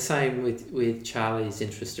 And the same with Charlie's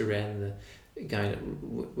interest around the going at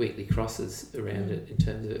weekly crosses around it, in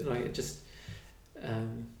terms of like it just,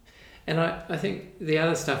 and I think the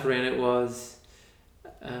other stuff around it was,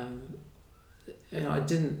 you know, I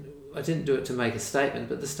didn't do it to make a statement,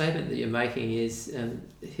 but the statement that you're making is,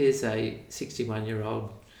 here's a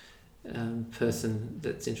 61-year-old person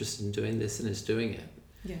that's interested in doing this and is doing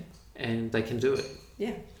it, and they can do it.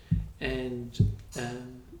 And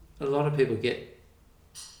a lot of people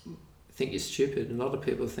think you're stupid, and a lot of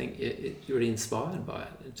people think you're really inspired by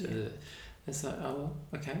it. It's like, oh, well,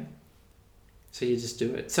 okay. So you just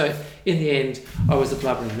do it. So in the end, I was a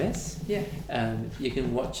blubbering mess. Yeah. You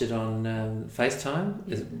can watch it on FaceTime.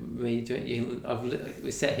 Yeah. Me doing.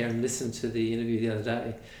 We sat here and listened to the interview the other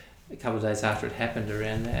day, a couple of days after it happened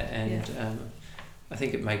around that, and I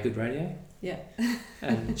think it made good radio. Yeah.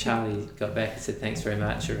 And Charlie got back and said thanks very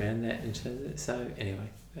much around that. And so anyway,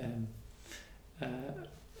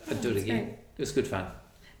 I'd do it again. Great. It was good fun.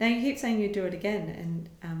 Now you keep saying you'd do it again,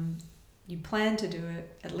 and you plan to do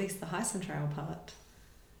it at least the Hyson Trail part.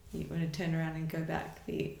 You want to turn around and go back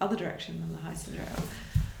the other direction on the Hyson Trail.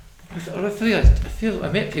 I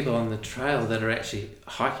met people on the trail that are actually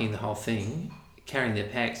hiking the whole thing, carrying their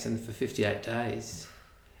packs, and for 58 days,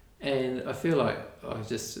 and I feel like I was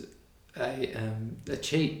just a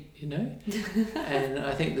cheat, you know. And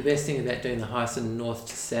I think the best thing about doing the Hyson north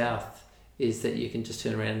to south is that you can just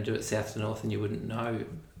turn around and do it south to north, and you wouldn't know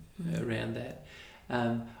around that.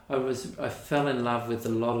 I fell in love with a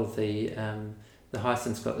lot of the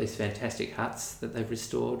Hyson's got these fantastic huts that they've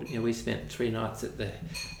restored. You know, we spent 3 nights at the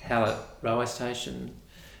Hallett railway station.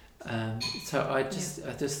 So I just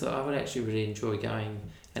thought I would actually really enjoy going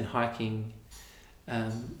and hiking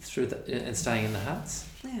through and staying in the huts.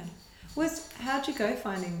 Yeah. How'd you go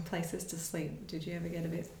finding places to sleep? Did you ever get a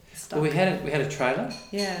bit stuck? Well, we had a trailer.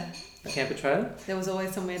 Yeah. A camper trailer. There was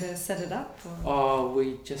always somewhere to set it up? Or? Oh,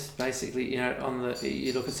 we just basically, you know,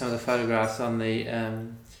 you look at some of the photographs on the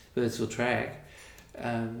Birdsville track,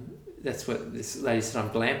 that's what this lady said, I'm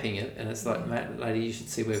glamping it, and it's like, mate, lady, you should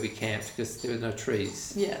see where we camped, because there were no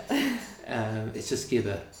trees. Yeah. It's just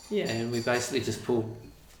gibber. Yeah. And we basically just pulled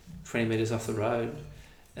 20 metres off the road,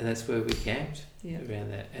 and that's where we camped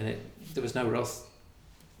around that. And there was nowhere else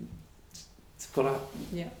to pull up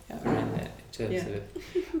around that in terms of it.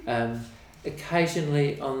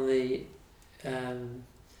 Occasionally on the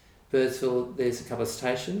Birdsville, there's a couple of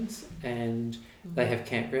stations, and they have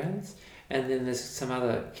campgrounds. And then there's some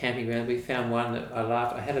other camping ground. We found one that I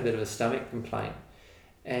laughed. I had a bit of a stomach complaint,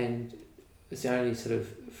 and it was only sort of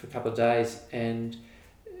for a couple of days. And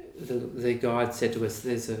the guide said to us,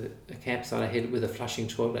 "There's a campsite ahead with a flushing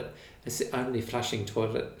toilet. It's the only flushing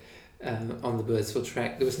toilet on the Birdsville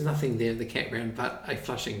track. There was nothing there in the campground but a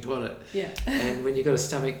flushing toilet." Yeah. And when you've got a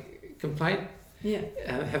stomach complaint,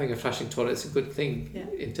 having a flushing toilet is a good thing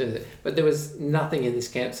in terms of it. But there was nothing in this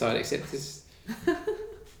campsite except this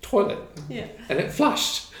toilet, and it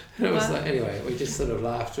flushed. And it was like, anyway, we just sort of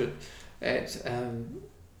laughed at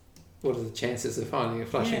what are the chances of finding a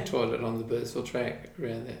flushing toilet on the Birdsville track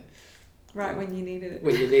around that. Right, when you needed it.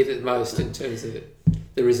 When you need it most, in terms of it,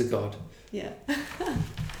 there is a God. Yeah.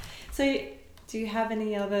 So, do you have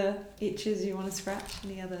any other itches you want to scratch?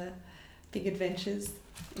 Any other big adventures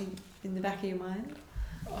in the back of your mind?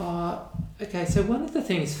 Okay, so one of the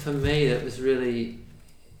things for me that was really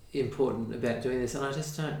important about doing this, and I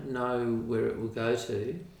just don't know where it will go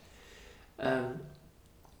to.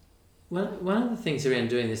 One of the things around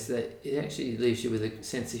doing this, that it actually leaves you with a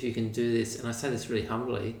sense, if you can do this, and I say this really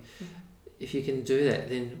humbly, if you can do that,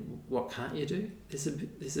 then what can't you do? There's a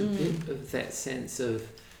bit of that sense of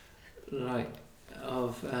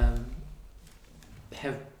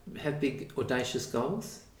have big audacious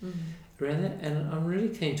goals around that, and I'm really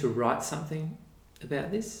keen to write something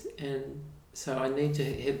about this, and so I need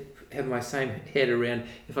to have my same head around,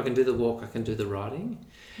 if I can do the walk, I can do the writing.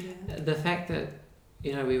 Yeah. The fact that,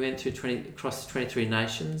 you know, we went through across 23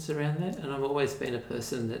 nations around that, and I've always been a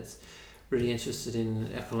person that's really interested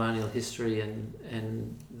in our colonial history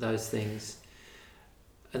and those things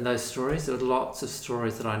and those stories. There are lots of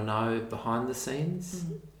stories that I know behind the scenes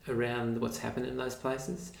around what's happened in those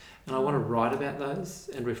places, and I want to write about those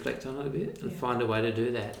and reflect on it a bit and find a way to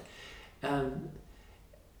do that.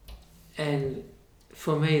 And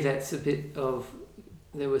for me, that's a bit of,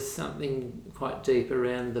 there was something quite deep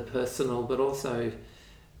around the personal, but also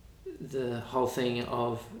the whole thing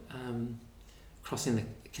of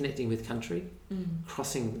connecting with country,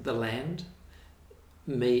 crossing the land,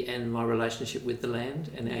 me and my relationship with the land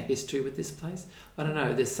and our history with this place. I don't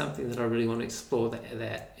know, there's something that I really want to explore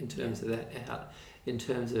that in terms of that, in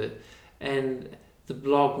terms of it. And the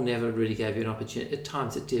blog never really gave you an opportunity. At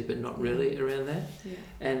times it did, but not really around that. Yeah.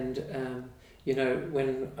 And, you know,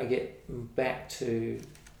 when I get back to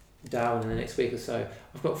Darwin in the next week or so,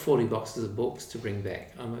 I've got 40 boxes of books to bring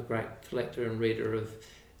back. I'm a great collector and reader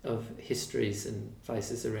of histories and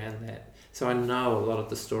places around that. So I know a lot of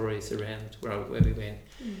the stories around where we went.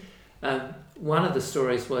 One of the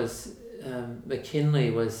stories was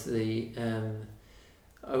McKinley was the...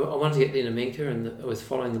 I wanted to get the Inaminka, and I was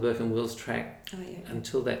following the Burke and Wills track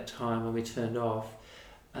until that time when we turned off.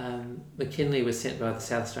 McKinley was sent by the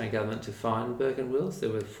South Australian government to find Burke and Wills. There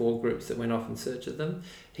were 4 groups that went off in search of them.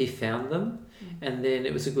 He found them, and then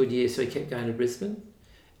it was a good year, so he kept going to Brisbane.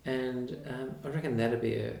 And I reckon that'd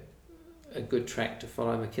be a good track to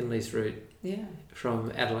follow, McKinley's route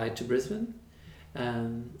from Adelaide to Brisbane.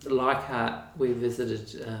 Leichhardt, we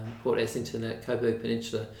visited Port Essington at Coburg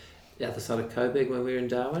Peninsula, the other side of Coburg when we were in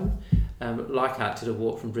Darwin. Leichhardt did a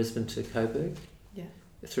walk from Brisbane to Coburg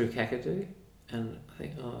through Kakadu. And I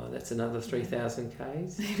think, that's another 3,000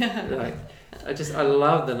 Ks. I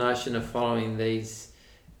love the notion of following these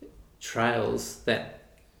trails that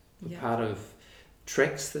were part of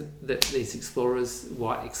treks that these explorers,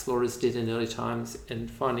 white explorers, did in early times, and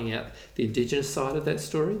finding out the Indigenous side of that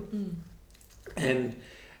story. And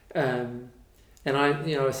I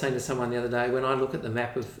was saying to someone the other day, when I look at the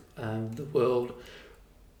map of the world,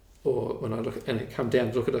 or when I look and it come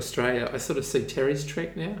down to look at Australia, I sort of see Terry's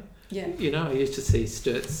Trek now. Yeah. I used to see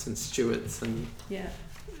Sturts and Stewarts and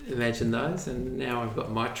imagine those, and now I've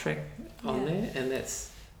got my trek on there, and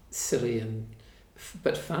that's silly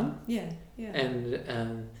but fun. Yeah, yeah.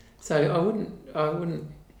 And so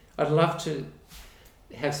I'd love to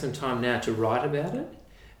have some time now to write about it,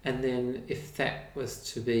 and then if that was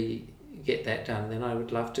to get that done, then I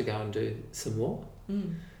would love to go and do some more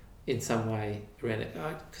in some way around it,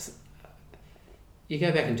 because you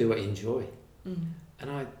go back and do what you enjoy, and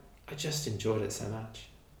I just enjoyed it so much.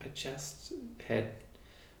 I just had,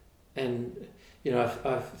 and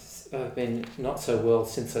I've been not so well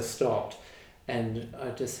since I stopped, and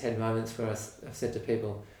I just had moments where I've said to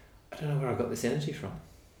people, I don't know where I got this energy from.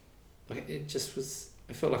 Like it just was,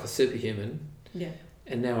 I felt like a superhuman. Yeah.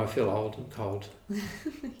 And now I feel old and cold.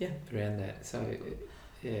 Around that. So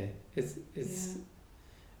it's.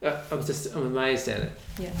 I'm amazed at it.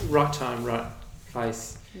 Yeah. Right time, right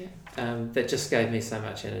place. Yeah. That just gave me so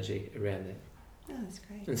much energy around that. Oh, that's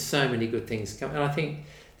great. And so many good things come. And I think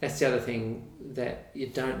that's the other thing, that you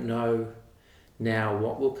don't know now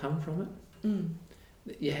what will come from it.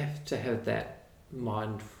 You have to have that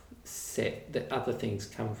mindset that other things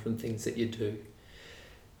come from things that you do.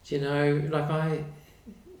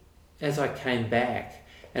 As I came back,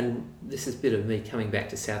 and this is a bit of me coming back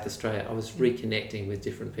to South Australia, I was reconnecting with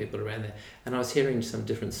different people around there, and I was hearing some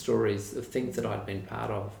different stories of things that I'd been part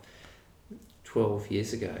of 12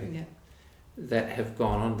 years ago that have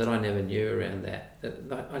gone on that I never knew around that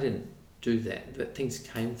I didn't do that, but things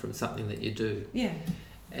came from something that you do. Yeah.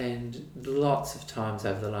 And lots of times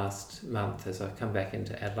over the last month, as I've come back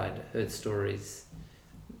into Adelaide, I heard stories,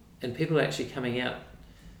 and people are actually coming out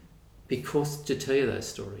because to tell you those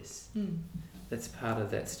stories. That's part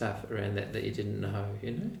of that stuff around that you didn't know,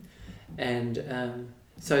 and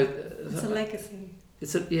so it's a legacy.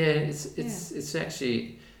 It's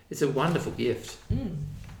actually a wonderful gift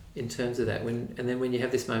in terms of that. And then when you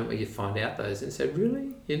have this moment where you find out those and say,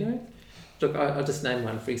 really, look, I'll just name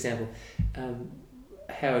one for example.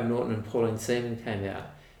 Howard Norton and Pauline Seaman came out,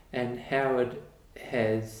 and Howard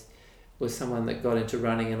was someone that got into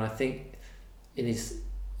running, and I think in his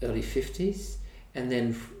early 50s, and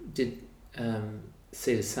then did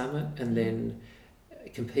Cedar Summit, and then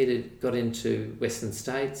got into Western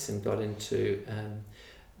States, and got into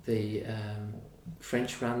the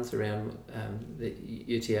French runs around the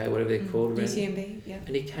UTA, whatever they're called. UTMB, yeah.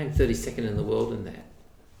 And he came 32nd in the world in that,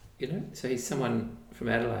 So he's someone from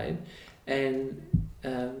Adelaide, and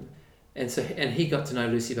he got to know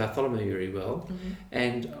Lucy Bartholomew very well,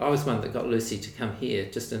 and I was one that got Lucy to come here,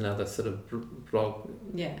 just another sort of blog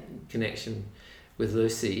connection with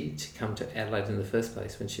Lucy to come to Adelaide in the first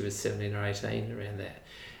place when she was 17 or 18, around that.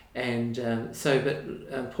 And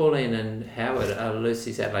but Pauline and Howard are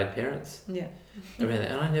Lucy's Adelaide parents around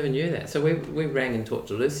that, and I never knew that. So we rang and talked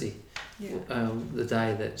to Lucy the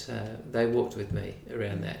day that they walked with me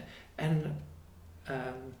around that, and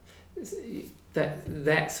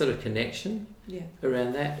that sort of connection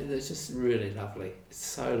around that is just really lovely. It's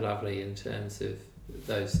so lovely in terms of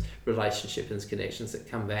those relationships and connections that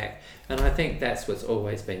come back, and I think that's what's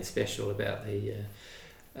always been special about the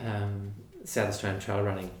South Australian trail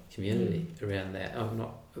running community around that. I've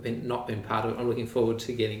not been part of it. I'm looking forward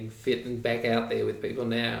to getting fit and back out there with people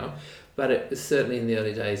now, but it was certainly in the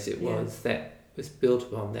early days that was built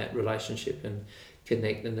upon that relationship and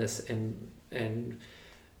connectedness, and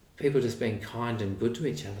people just being kind and good to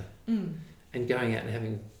each other and going out and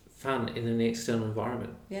having fun in an external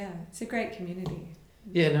environment. Yeah, it's a great community.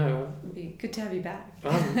 Yeah, no. It'd be good to have you back.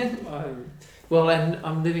 And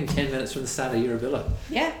I'm living 10 minutes from the start of Eurobilla.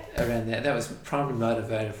 Yeah. Around that. That was primary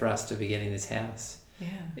motivator for us to be getting this house. Yeah.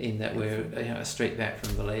 In that we're a street back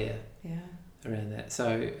from Valea. Yeah. Around that.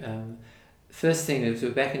 So first thing is we're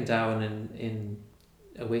back in Darwin in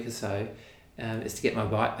a week or so is to get my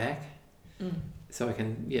bike back, so I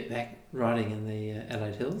can get back riding in the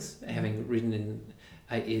Adelaide Hills, having ridden in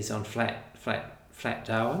 8 years on flat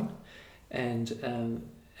Darwin, and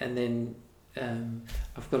then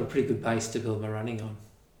I've got a pretty good base to build my running on.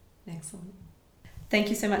 Excellent. Thank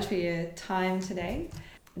you so much for your time today.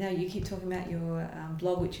 Now you keep talking about your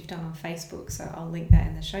blog, which you've done on Facebook, so I'll link that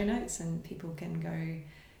in the show notes and people can go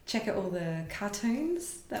check out all the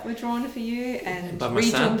cartoons that were drawn for you and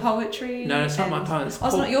regional poetry. No, it's not my poem. It's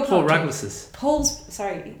not your Paul poetry. Ruggles's.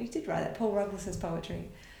 Sorry, you did write that. Paul Ruggles's poetry.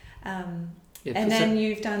 Yeah, and then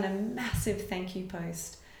you've done a massive thank you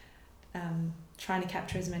post, trying to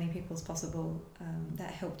capture as many people as possible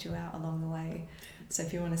that helped you out along the way. So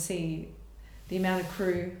if you want to see the amount of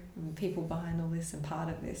crew and people behind all this and part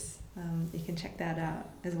of this, you can check that out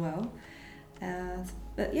as well.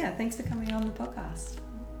 But yeah, thanks for coming on the podcast.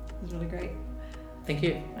 It was really great. Thank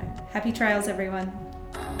you. Happy trails, everyone.